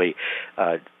necessarily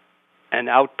an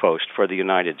outpost for the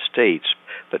United States,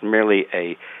 but merely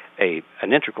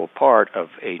an integral part of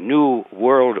a new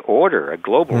world order, a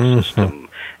global system.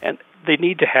 And they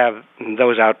need to have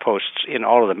those outposts in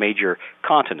all of the major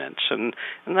continents. And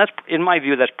that's, in my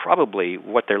view, that's probably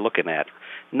what they're looking at,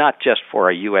 not just for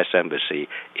a U.S. embassy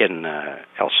in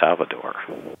El Salvador.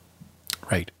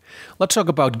 Right. Let's talk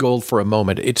about gold for a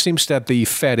moment. It seems that the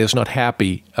Fed is not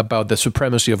happy about the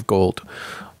supremacy of gold.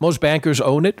 Most bankers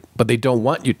own it, but they don't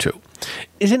want you to.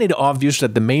 Isn't it obvious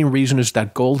that the main reason is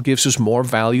that gold gives us more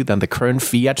value than the current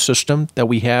fiat system that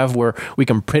we have, where we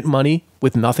can print money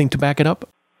with nothing to back it up?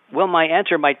 Well, my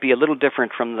answer might be a little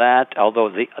different from that, although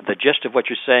the gist of what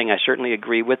you're saying I certainly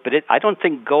agree with, but I don't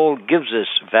think gold gives us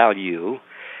value.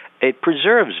 It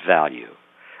preserves value.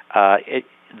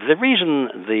 The reason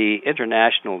the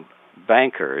international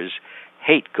bankers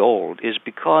hate gold is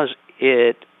because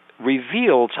it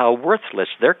reveals how worthless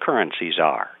their currencies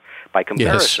are by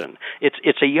comparison. Yes.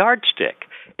 It's a yardstick.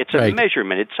 It's a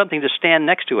measurement. It's something to stand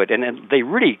next to it, and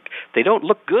they don't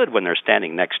look good when they're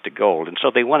standing next to gold, and so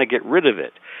they want to get rid of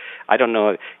it. I don't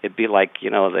know. It'd be like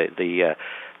the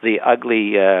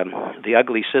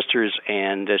ugly sisters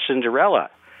and Cinderella.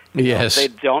 Yes. They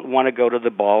don't want to go to the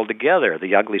ball together.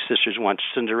 The ugly sisters want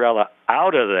Cinderella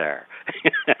out of there.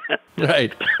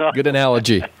 Right. Good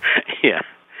analogy. Yeah.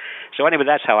 So anyway,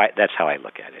 that's how I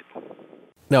look at it.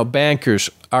 Now, bankers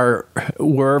are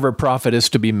wherever profit is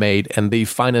to be made, and they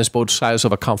finance both sides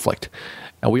of a conflict.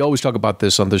 And we always talk about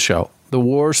this on the show. The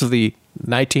wars of the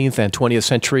 19th and 20th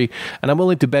century, and I'm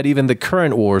willing to bet even the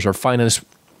current wars are financed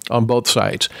on both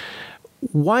sides.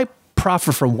 Why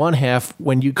profit from one half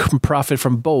when you can profit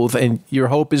from both, and your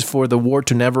hope is for the war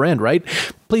to never end, right?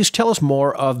 Please tell us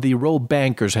more of the role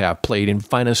bankers have played in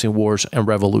financing wars and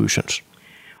revolutions.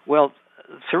 Well,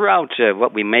 throughout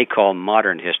what we may call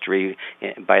modern history,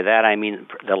 by that I mean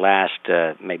the last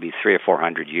maybe 300 or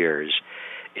 400 years,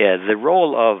 the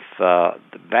role of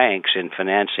the banks in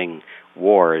financing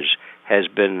wars has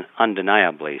been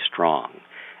undeniably strong.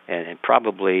 And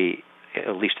probably,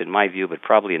 at least in my view, but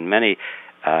probably in many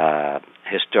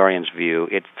historians' view,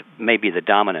 it may be the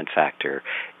dominant factor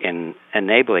in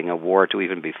enabling a war to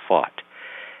even be fought.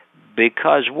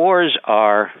 Because wars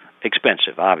are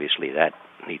expensive, obviously, that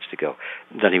needs to go,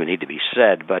 doesn't even need to be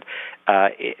said, but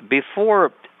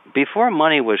before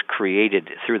money was created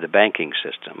through the banking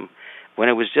system, when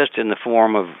it was just in the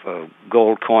form of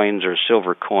gold coins or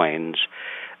silver coins,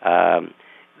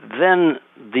 then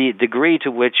the degree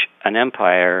to which an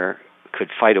empire could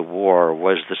fight a war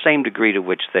was the same degree to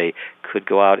which they could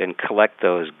go out and collect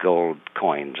those gold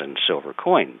coins and silver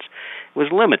coins. It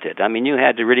was limited. I mean, you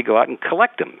had to really go out and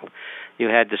collect them. You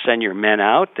had to send your men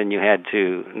out, and you had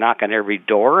to knock on every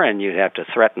door, and you'd have to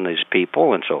threaten these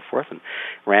people and so forth, and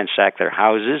ransack their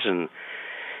houses, and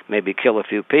maybe kill a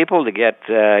few people to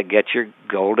get your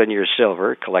gold and your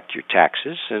silver, collect your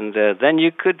taxes, and then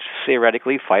you could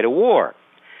theoretically fight a war.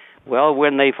 Well,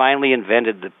 when they finally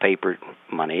invented the paper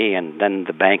money and then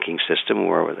the banking system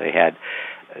where they had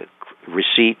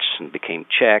receipts and became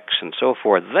checks and so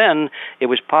forth, then it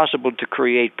was possible to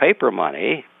create paper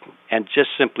money and just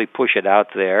simply push it out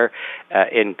there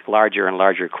in larger and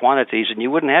larger quantities, and you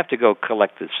wouldn't have to go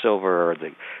collect the silver or the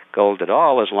gold at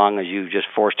all as long as you just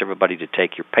forced everybody to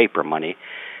take your paper money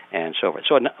and so forth.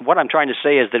 So what I'm trying to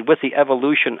say is that with the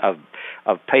evolution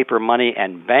of paper money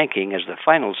and banking as the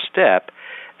final step,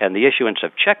 and the issuance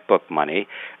of checkbook money,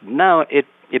 now it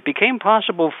became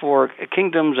possible for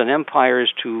kingdoms and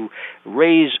empires to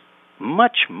raise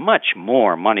much, much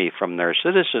more money from their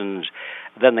citizens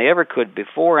than they ever could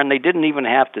before, and they didn't even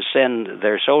have to send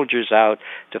their soldiers out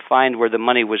to find where the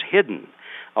money was hidden.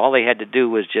 All they had to do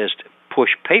was just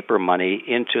push paper money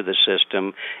into the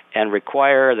system and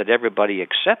require that everybody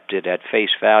accept it at face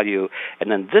value, and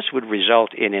then this would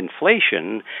result in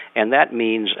inflation, and that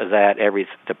means that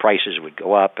the prices would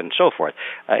go up and so forth.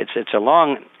 It's a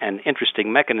long and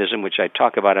interesting mechanism which I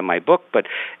talk about in my book, but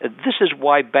this is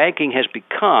why banking has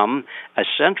become a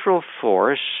central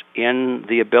force in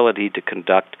the ability to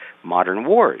conduct modern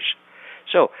wars.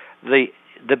 So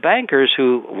the bankers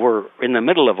who were in the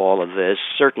middle of all of this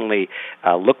certainly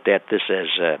looked at this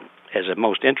as a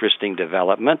most interesting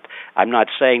development. I'm not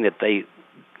saying that they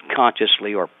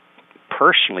consciously or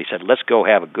personally said, let's go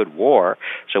have a good war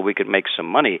so we could make some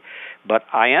money. But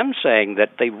I am saying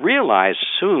that they realized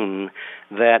soon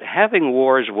that having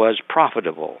wars was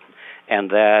profitable, and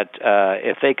that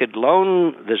if they could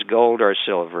loan this gold or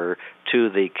silver to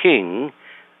the king,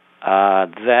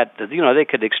 that they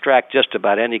could extract just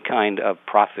about any kind of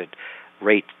profit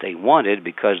rate they wanted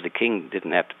because the king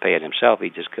didn't have to pay it himself.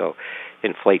 He'd just go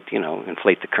inflate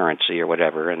the currency or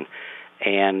whatever, and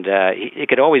he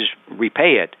could always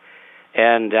repay it.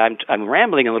 And I'm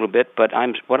rambling a little bit, but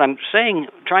what I'm saying,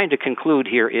 trying to conclude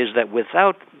here, is that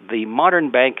without the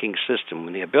modern banking system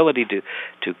and the ability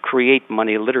to create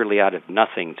money literally out of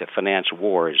nothing to finance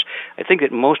wars, I think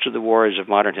that most of the wars of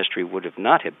modern history would have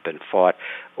not have been fought,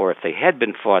 or if they had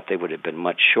been fought, they would have been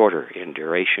much shorter in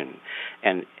duration.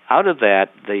 And out of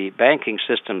that, the banking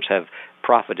systems have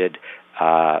profited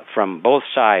from both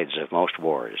sides of most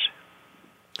wars.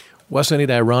 Wasn't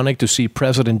it ironic to see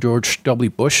President George W.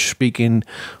 Bush speak in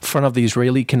front of the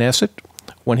Israeli Knesset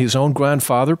when his own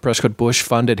grandfather, Prescott Bush,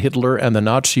 funded Hitler and the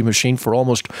Nazi machine for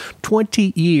almost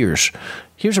 20 years?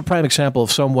 Here's a prime example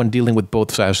of someone dealing with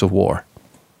both sides of war.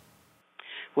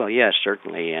 Well, yes,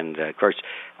 certainly. And, of course,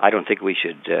 I don't think we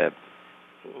should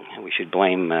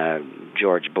blame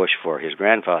George Bush for his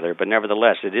grandfather, but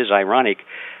nevertheless, it is ironic.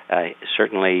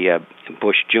 Certainly,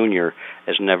 Bush Jr.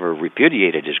 has never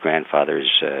repudiated his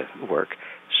grandfather's work,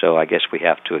 so I guess we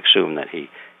have to assume that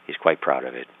he's quite proud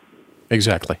of it.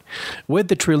 Exactly. With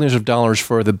the trillions of dollars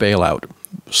for the bailout,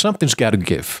 something's got to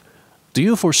give. Do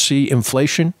you foresee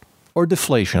inflation or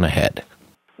deflation ahead?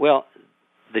 Well,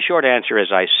 the short answer is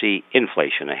I see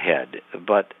inflation ahead,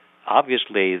 but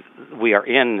obviously we are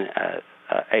in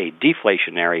a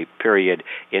deflationary period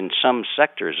in some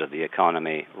sectors of the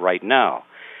economy right now.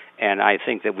 And I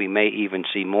think that we may even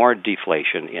see more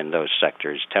deflation in those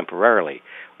sectors temporarily.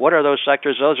 What are those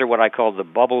sectors? Those are what I call the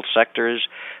bubble sectors,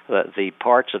 the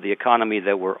parts of the economy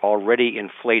that were already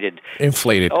inflated.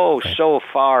 Okay. So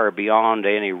far beyond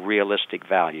any realistic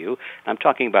value. I'm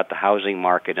talking about the housing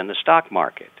market and the stock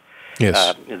market.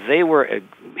 Yes. They were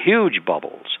huge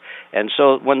bubbles. And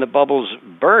so when the bubbles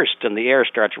burst and the air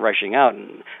starts rushing out,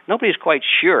 nobody's quite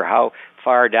sure how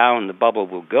far down the bubble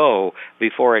will go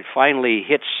before it finally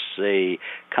hits the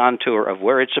contour of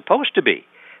where it's supposed to be.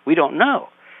 We don't know.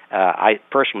 I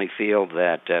personally feel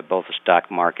that both the stock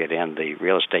market and the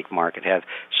real estate market have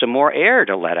some more air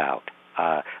to let out,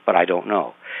 but I don't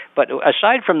know. But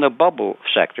aside from the bubble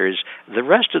sectors, the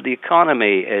rest of the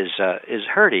economy is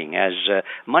hurting as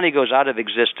money goes out of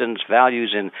existence,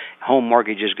 values in home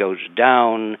mortgages goes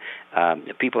down,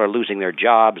 people are losing their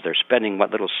jobs, they're spending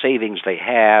what little savings they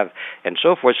have, and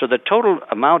so forth. So the total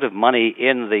amount of money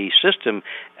in the system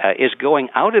is going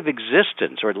out of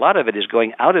existence, or a lot of it is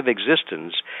going out of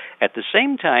existence. At the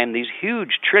same time, these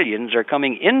huge trillions are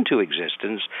coming into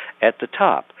existence at the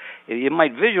top. You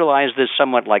might visualize this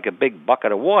somewhat like a big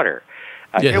bucket of water.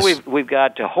 Yes. Here we've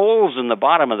got holes in the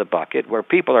bottom of the bucket where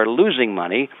people are losing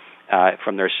money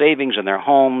from their savings and their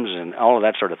homes and all of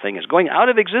that sort of thing is going out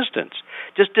of existence,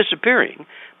 just disappearing.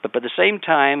 But at the same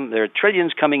time, there are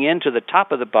trillions coming into the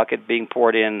top of the bucket being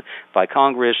poured in by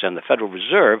Congress and the Federal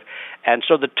Reserve. And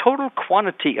so the total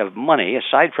quantity of money,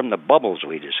 aside from the bubbles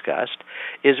we discussed,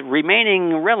 is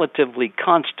remaining relatively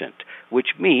constant, which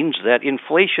means that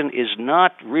inflation is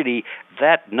not really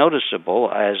that noticeable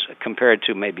as compared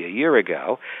to maybe a year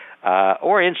ago.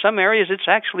 Or in some areas, it's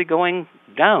actually going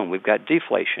down. We've got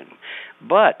deflation.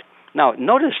 But now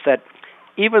notice that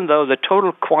even though the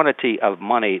total quantity of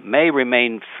money may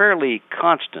remain fairly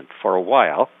constant for a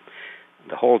while,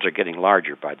 the holes are getting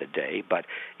larger by the day, but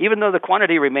even though the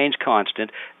quantity remains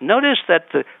constant, notice that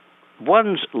the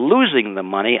ones losing the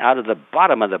money out of the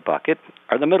bottom of the bucket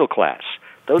are the middle class.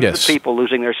 Those are the people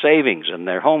losing their savings and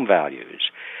their home values.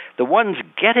 The ones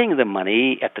getting the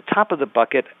money at the top of the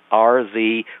bucket are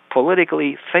the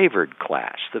politically favored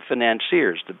class, the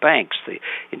financiers, the banks, the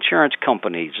insurance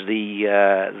companies,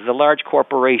 the large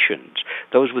corporations,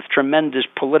 those with tremendous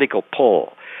political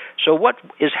pull. So what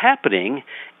is happening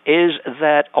is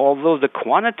that although the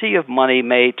quantity of money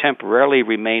may temporarily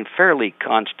remain fairly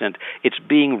constant, it's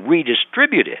being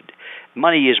redistributed.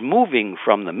 Money is moving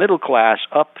from the middle class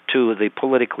up to the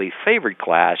politically favored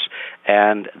class,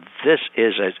 and this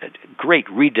is a great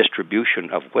redistribution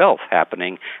of wealth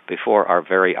happening before our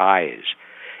very eyes.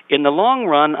 In the long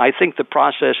run, I think the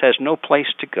process has no place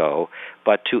to go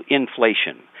but to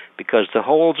inflation, because the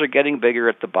holes are getting bigger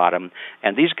at the bottom,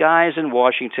 and these guys in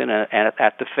Washington and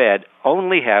at the Fed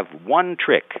only have one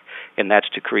trick, and that's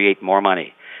to create more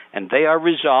money. And they are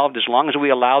resolved, as long as we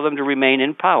allow them to remain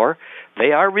in power,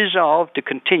 they are resolved to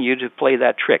continue to play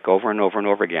that trick over and over and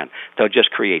over again. They'll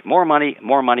just create more money,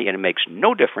 and it makes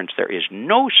no difference. There is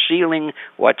no ceiling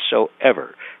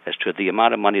whatsoever as to the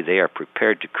amount of money they are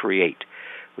prepared to create,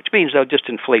 which means they'll just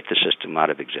inflate the system out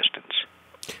of existence.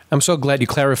 I'm so glad you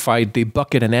clarified the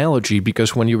bucket analogy,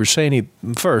 because when you were saying it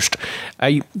first,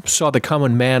 I saw the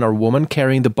common man or woman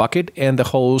carrying the bucket and the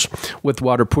holes with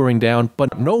water pouring down,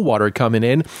 but no water coming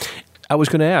in. I was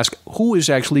going to ask, who is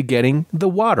actually getting the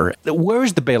water? Where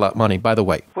is the bailout money, by the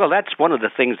way? Well, that's one of the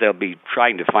things they'll be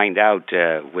trying to find out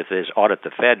with this Audit the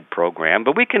Fed program,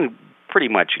 but we can pretty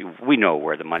much, we know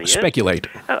where the money is. Speculate.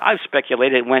 I've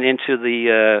speculated it went into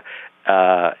the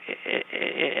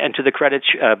credit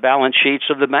balance sheets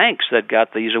of the banks that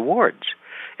got these awards.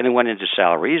 And it went into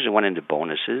salaries, it went into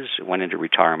bonuses, it went into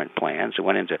retirement plans, it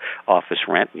went into office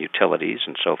rent and utilities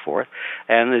and so forth.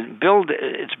 And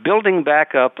it's building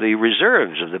back up the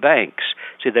reserves of the banks.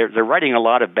 See, they're writing a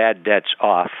lot of bad debts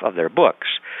off of their books.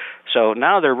 So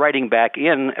now they're writing back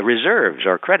in reserves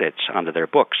or credits onto their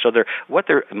books. So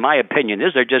in my opinion,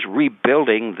 is they're just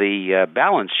rebuilding the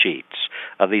balance sheets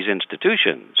of these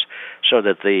institutions so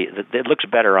that it looks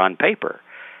better on paper.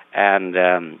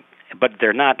 And but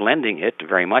they're not lending it,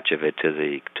 very much of it, to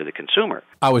the consumer.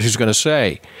 I was just going to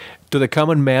say, to the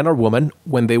common man or woman,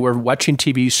 when they were watching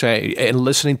TV and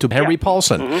listening to Henry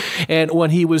Paulson, and when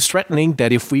he was threatening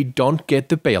that if we don't get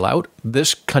the bailout,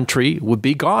 this country would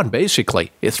be gone,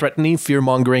 basically. It's threatening,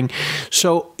 fear-mongering.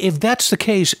 So if that's the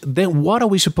case, then what are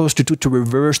we supposed to do to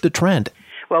reverse the trend?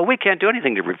 Well, we can't do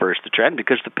anything to reverse the trend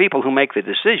because the people who make the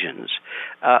decisions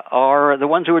are the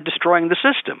ones who are destroying the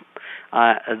system.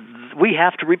 We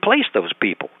have to replace those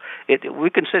people. We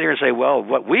can sit here and say, well,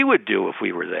 what we would do if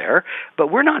we were there, but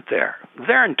we're not there.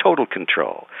 They're in total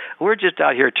control. We're just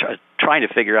out here trying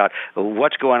to figure out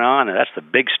what's going on, and that's the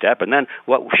big step, and then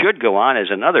what should go on is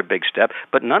another big step,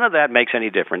 but none of that makes any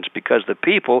difference because the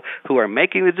people who are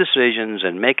making the decisions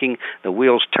and making the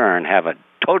wheels turn have a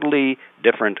totally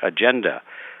different agenda.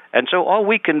 And so all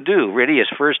we can do really is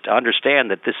first understand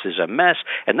that this is a mess,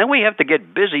 and then we have to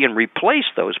get busy and replace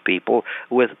those people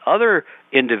with other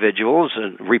individuals,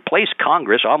 and replace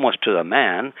Congress almost to the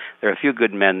man. There are a few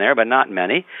good men there, but not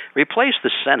many. Replace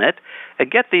the Senate, and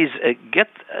get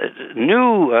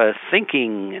new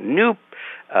thinking, new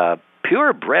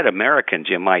purebred Americans,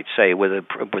 you might say, with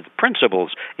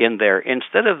principles in there,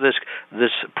 instead of this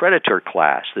predator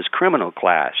class, this criminal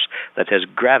class that has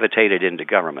gravitated into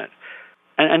government.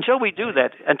 And until we do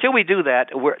that,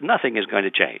 nothing is going to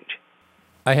change.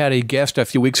 I had a guest a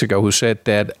few weeks ago who said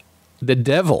that the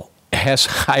devil has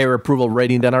higher approval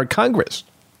rating than our Congress.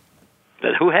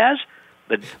 Who has?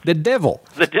 The devil.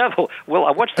 The devil.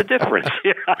 Well, what's the difference?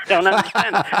 I don't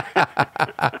understand.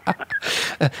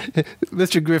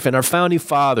 Mr. Griffin, our founding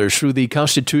fathers, through the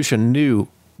Constitution, knew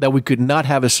that we could not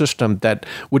have a system that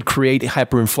would create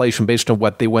hyperinflation based on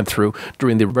what they went through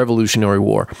during the Revolutionary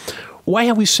War. Why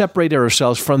have we separated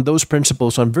ourselves from those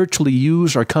principles and virtually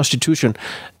used our Constitution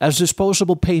as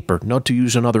disposable paper, not to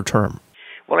use another term?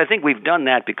 Well, I think we've done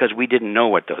that because we didn't know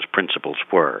what those principles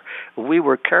were. We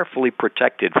were carefully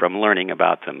protected from learning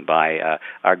about them by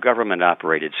our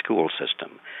government-operated school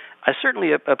system. It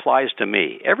certainly applies to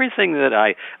me. Everything that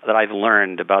I've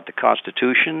learned about the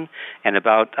Constitution and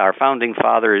about our founding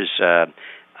fathers'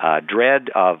 dread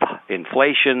of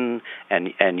inflation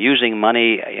and using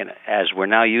money as we're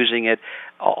now using it,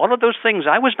 all of those things,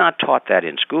 I was not taught that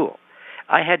in school.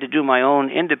 I had to do my own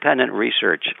independent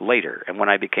research later, and when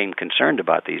I became concerned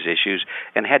about these issues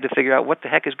and had to figure out what the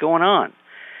heck is going on.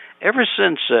 Ever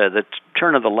since the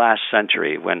turn of the last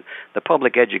century, when the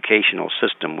public educational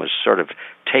system was sort of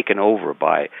taken over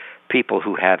by people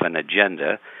who have an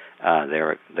agenda,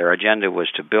 their agenda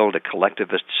was to build a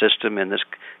collectivist system in this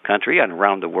country and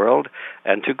around the world,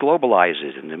 and to globalize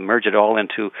it and to merge it all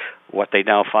into what they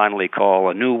now finally call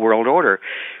a new world order.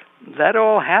 That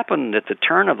all happened at the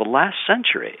turn of the last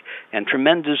century, and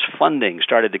tremendous funding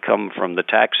started to come from the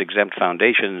tax-exempt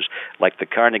foundations like the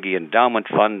Carnegie Endowment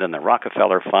Fund and the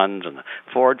Rockefeller Funds and the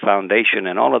Ford Foundation,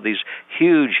 and all of these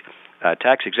huge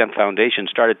tax-exempt foundations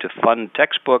started to fund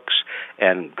textbooks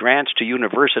and grants to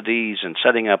universities and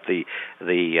setting up the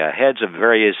heads of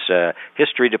various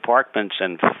history departments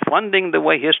and funding the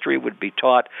way history would be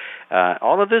taught.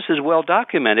 All of this is well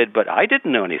documented, but I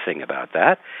didn't know anything about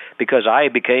that because I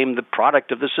became the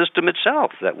product of the system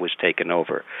itself that was taken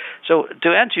over. So to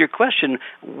answer your question,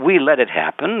 we let it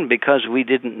happen because we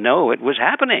didn't know it was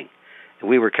happening.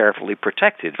 We were carefully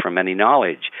protected from any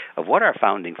knowledge of what our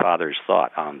founding fathers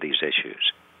thought on these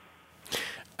issues.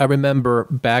 I remember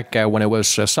back when I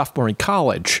was a sophomore in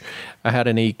college, I had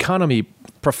an economy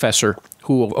professor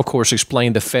who, of course,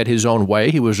 explained the Fed his own way.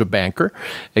 He was a banker,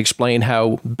 explained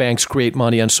how banks create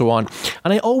money and so on.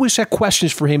 And I always had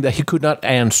questions for him that he could not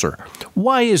answer.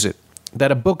 Why is it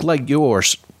that a book like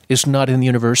yours is not in the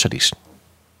universities?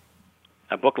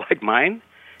 A book like mine?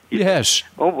 Yes.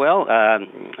 Oh, well,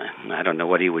 I don't know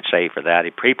what he would say for that.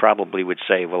 He probably would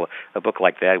say, well, a book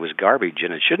like that was garbage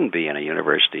and it shouldn't be in a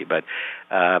university. But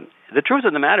the truth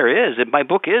of the matter is that my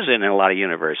book is in a lot of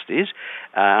universities.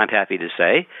 I'm happy to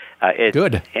say.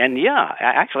 Good. And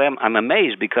actually, I'm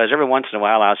amazed because every once in a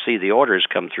while I'll see the orders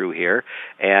come through here,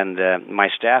 and my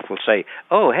staff will say,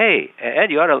 "Oh, hey,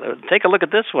 Ed, you ought to take a look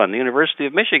at this one. The University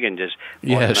of Michigan just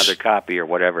bought another copy or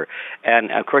whatever."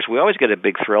 And of course, we always get a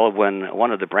big thrill when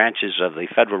one of the branches of the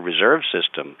Federal Reserve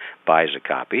System buys a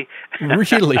copy.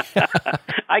 Really?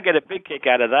 I get a big kick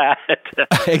out of that.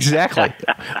 Exactly.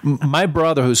 My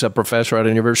brother, who's a professor at a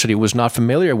university, was not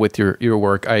familiar with your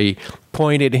work. I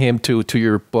pointed him to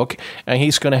your book, and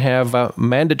he's going to have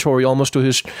mandatory almost to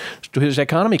his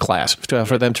economy class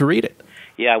for them to read it.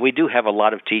 Yeah, we do have a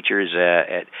lot of teachers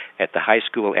at the high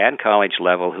school and college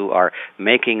level who are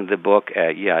making the book,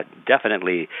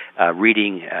 definitely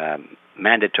reading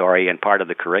mandatory and part of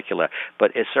the curricula.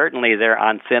 But certainly they're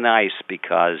on thin ice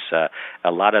because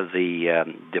a lot of the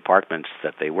departments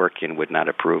that they work in would not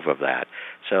approve of that.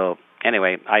 So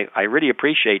anyway, I really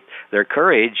appreciate their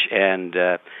courage and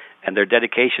their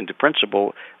dedication to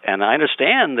principle, and I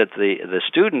understand that the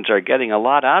students are getting a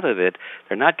lot out of it.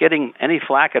 They're not getting any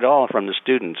flack at all from the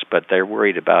students, but they're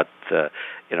worried about the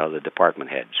department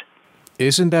heads.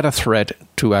 Isn't that a threat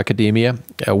to academia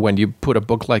when you put a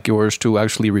book like yours to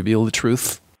actually reveal the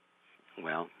truth?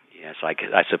 Well, yes,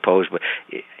 I suppose, but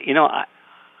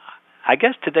I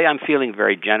guess today I'm feeling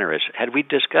very generous. Had we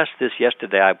discussed this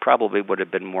yesterday, I probably would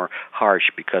have been more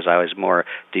harsh because I was more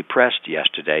depressed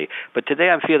yesterday. But today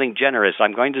I'm feeling generous.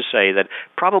 I'm going to say that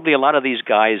probably a lot of these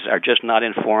guys are just not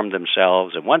informed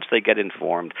themselves, and once they get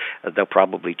informed, they'll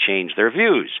probably change their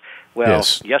views. Well,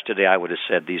 Yesterday I would have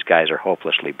said these guys are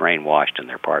hopelessly brainwashed and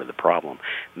they're part of the problem.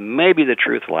 Maybe the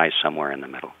truth lies somewhere in the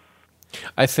middle.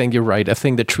 I think you're right. I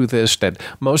think the truth is that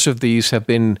most of these have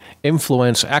been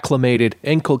influenced, acclimated,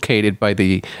 inculcated by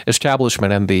the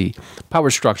establishment and the power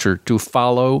structure to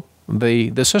follow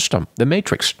the system, the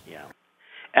matrix. Yeah,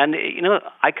 and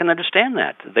I can understand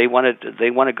that. They want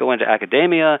to go into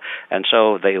academia, and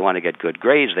so they want to get good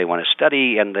grades. They want to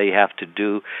study, and they have to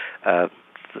do.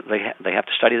 They have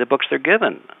to study the books they're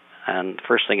given. And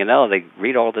first thing you know, they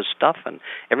read all this stuff, and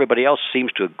everybody else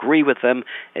seems to agree with them.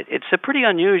 It's a pretty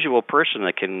unusual person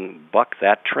that can buck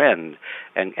that trend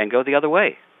and go the other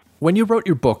way. When you wrote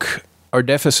your book, our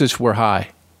deficits were high,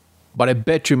 but I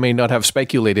bet you may not have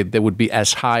speculated they would be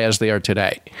as high as they are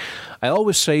today. I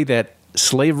always say that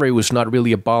slavery was not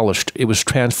really abolished. It was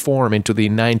transformed into the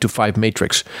 9-to-5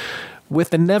 matrix.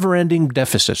 With the never-ending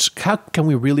deficits, how can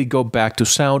we really go back to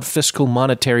sound fiscal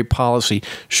monetary policy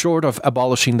short of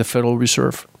abolishing the Federal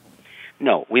Reserve?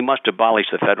 No, we must abolish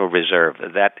the Federal Reserve.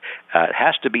 That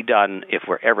has to be done if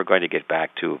we're ever going to get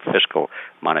back to fiscal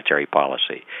monetary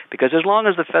policy. Because as long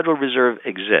as the Federal Reserve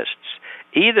exists,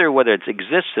 either whether it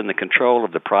exists in the control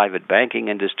of the private banking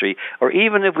industry or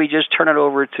even if we just turn it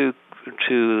over to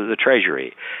the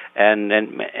Treasury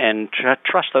and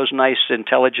trust those nice,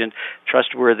 intelligent,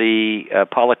 trustworthy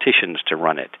politicians to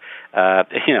run it.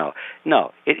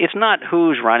 No, it's not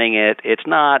who's running it. It's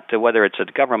not whether it's a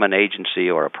government agency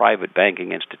or a private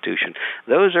banking institution.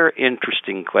 Those are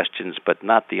interesting questions, but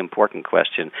not the important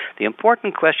question. The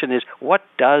important question is, what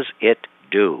does it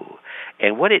do?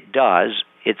 And what it does,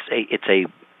 it's a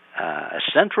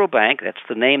central bank, that's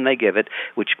the name they give it,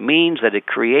 which means that it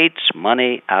creates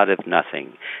money out of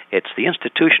nothing. It's the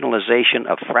institutionalization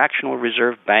of fractional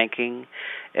reserve banking,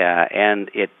 and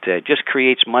it just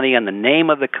creates money in the name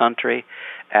of the country,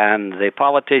 and the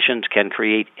politicians can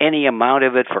create any amount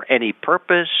of it for any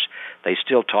purpose. They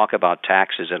still talk about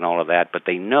taxes and all of that, but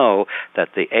they know that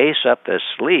the ace up the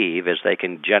sleeve is they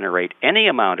can generate any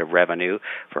amount of revenue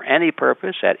for any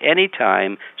purpose at any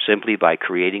time simply by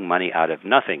creating money out of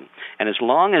nothing. And as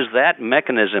long as that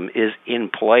mechanism is in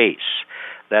place,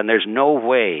 then there's no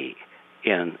way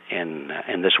in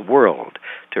this world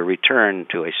to return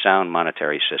to a sound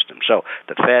monetary system. So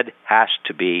the Fed has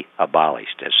to be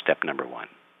abolished as step number one.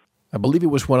 I believe it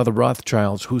was one of the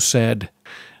Rothschilds who said,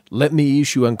 "Let me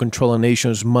issue and control a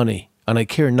nation's money, and I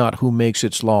care not who makes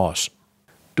its laws."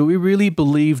 Do we really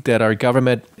believe that our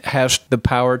government has the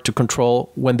power to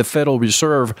control when the Federal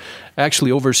Reserve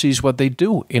actually oversees what they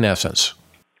do, in essence?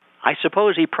 I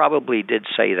suppose he probably did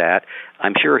say that.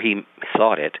 I'm sure he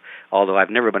thought it, although I've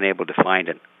never been able to find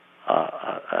an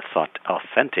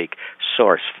authentic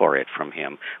source for it from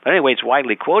him. But anyway, it's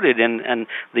widely quoted, and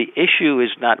the issue is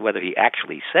not whether he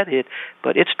actually said it,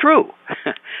 but it's true.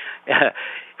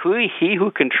 He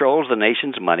who controls the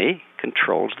nation's money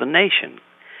controls the nation.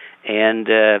 And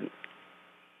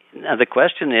now the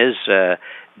question is,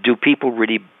 do people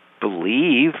really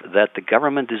believe that the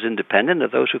government is independent of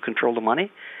those who control the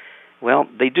money? Well,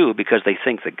 they do because they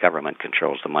think the government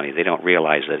controls the money. They don't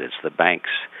realize that it's the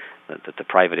banks the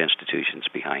private institutions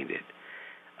behind it.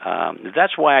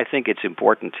 That's why I think it's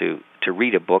important to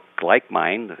read a book like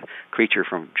mine, The Creature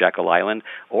from Jekyll Island,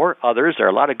 or others. There are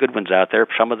a lot of good ones out there.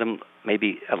 Some of them may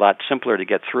be a lot simpler to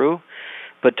get through.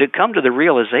 But to come to the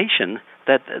realization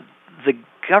that the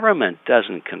government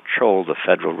doesn't control the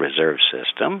Federal Reserve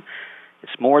System,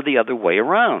 it's more the other way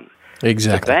around.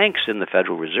 Exactly. The banks in the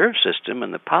Federal Reserve System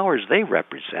and the powers they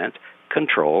represent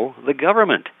control the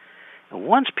government. And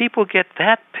once people get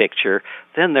that picture,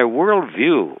 then their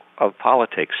worldview of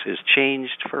politics is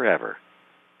changed forever.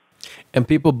 And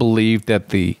people believe that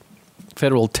the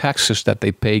federal taxes that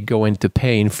they pay go into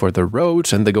paying for the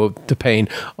roads, and they go to paying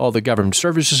all the government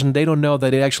services, and they don't know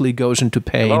that it actually goes into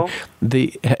paying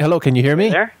the... Hello, can you hear me?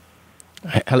 There?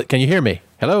 Hello, can you hear me?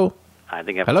 Hello? I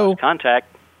think I've lost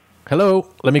contact.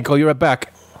 Hello? Let me call you right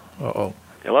back. Uh-oh.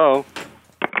 Hello?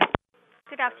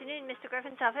 Good afternoon, Mr.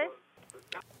 Griffin's office.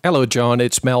 Hello, John.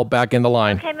 It's Mel back in the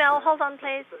line. Okay, Mel, hold on,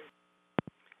 please.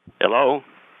 Hello?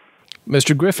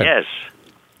 Mr. Griffin. Yes.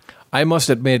 I must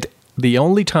admit, the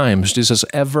only times this has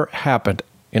ever happened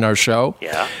in our show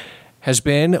has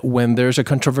been when there's a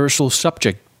controversial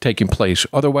subject taking place.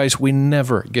 Otherwise, we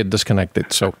never get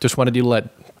disconnected. So just wanted you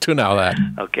to know that.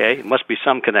 Okay. It must be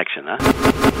some connection,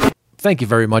 huh? Thank you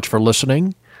very much for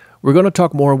listening. We're going to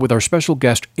talk more with our special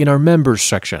guest in our members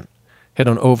section. Head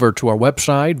on over to our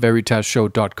website,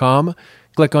 veritasshow.com,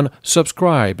 click on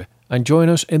subscribe, and join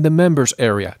us in the members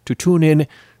area to tune in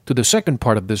to the second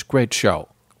part of this great show.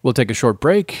 We'll take a short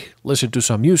break, listen to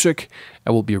some music,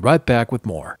 and we'll be right back with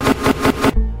more.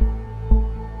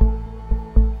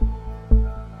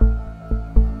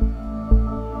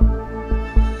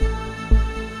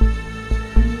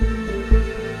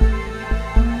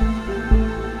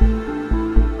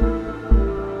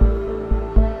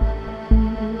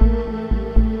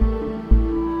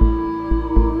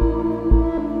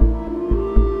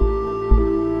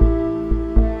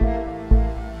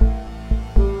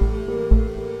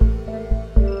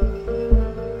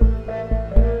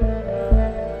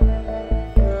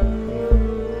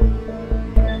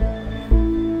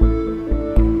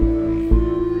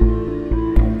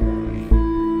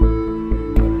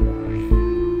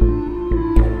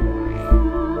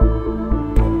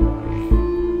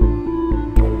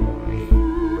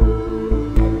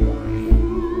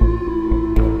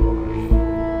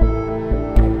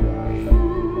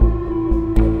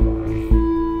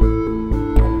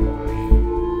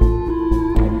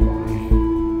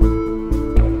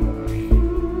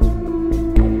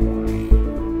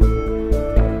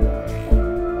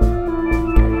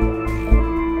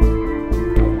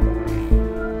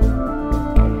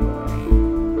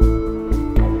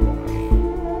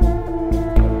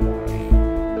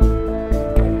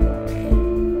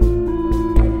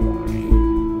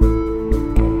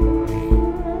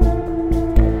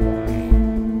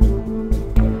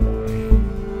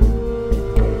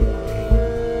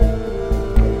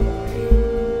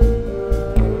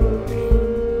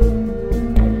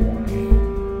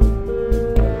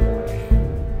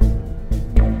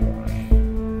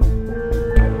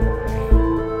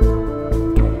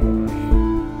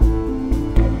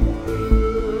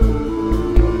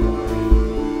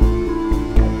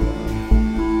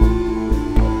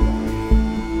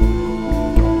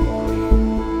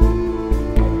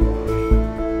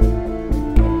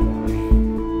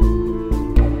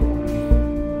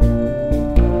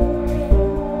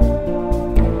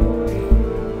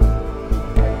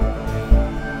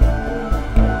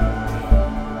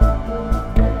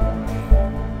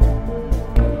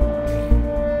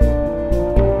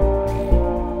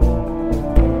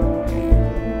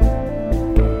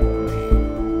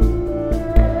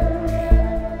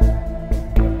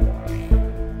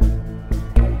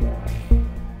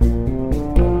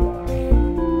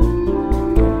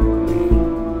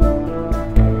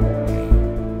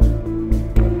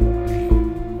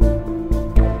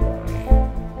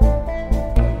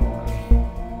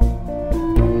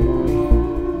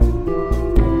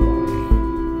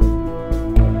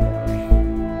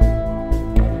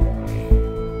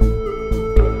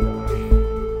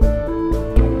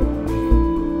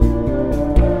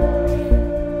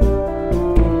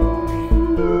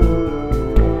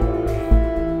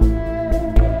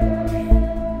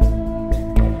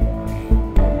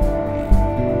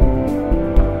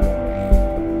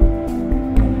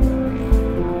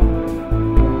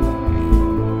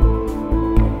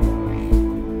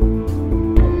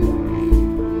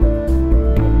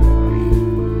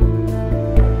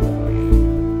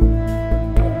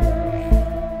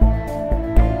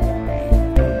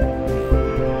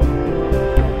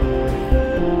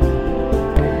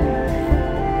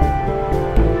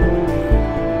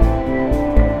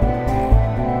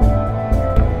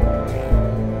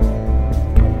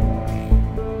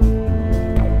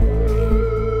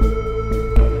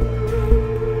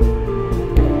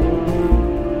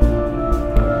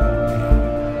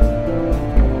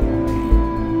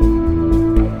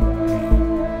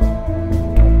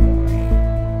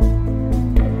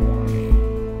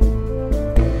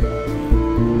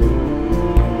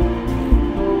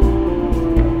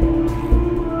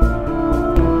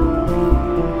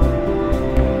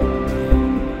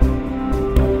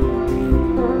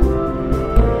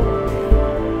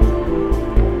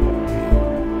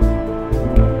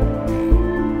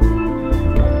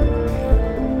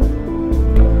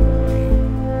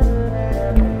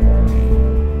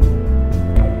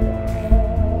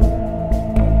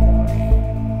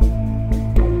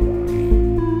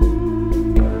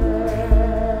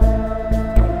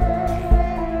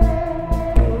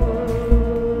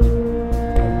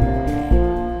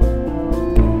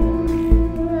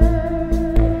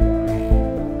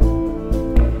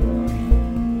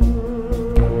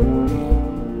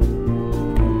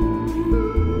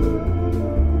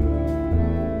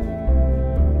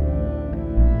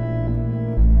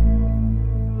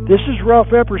 This is Ralph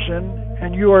Epperson,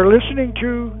 and you are listening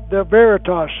to The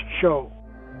Veritas Show.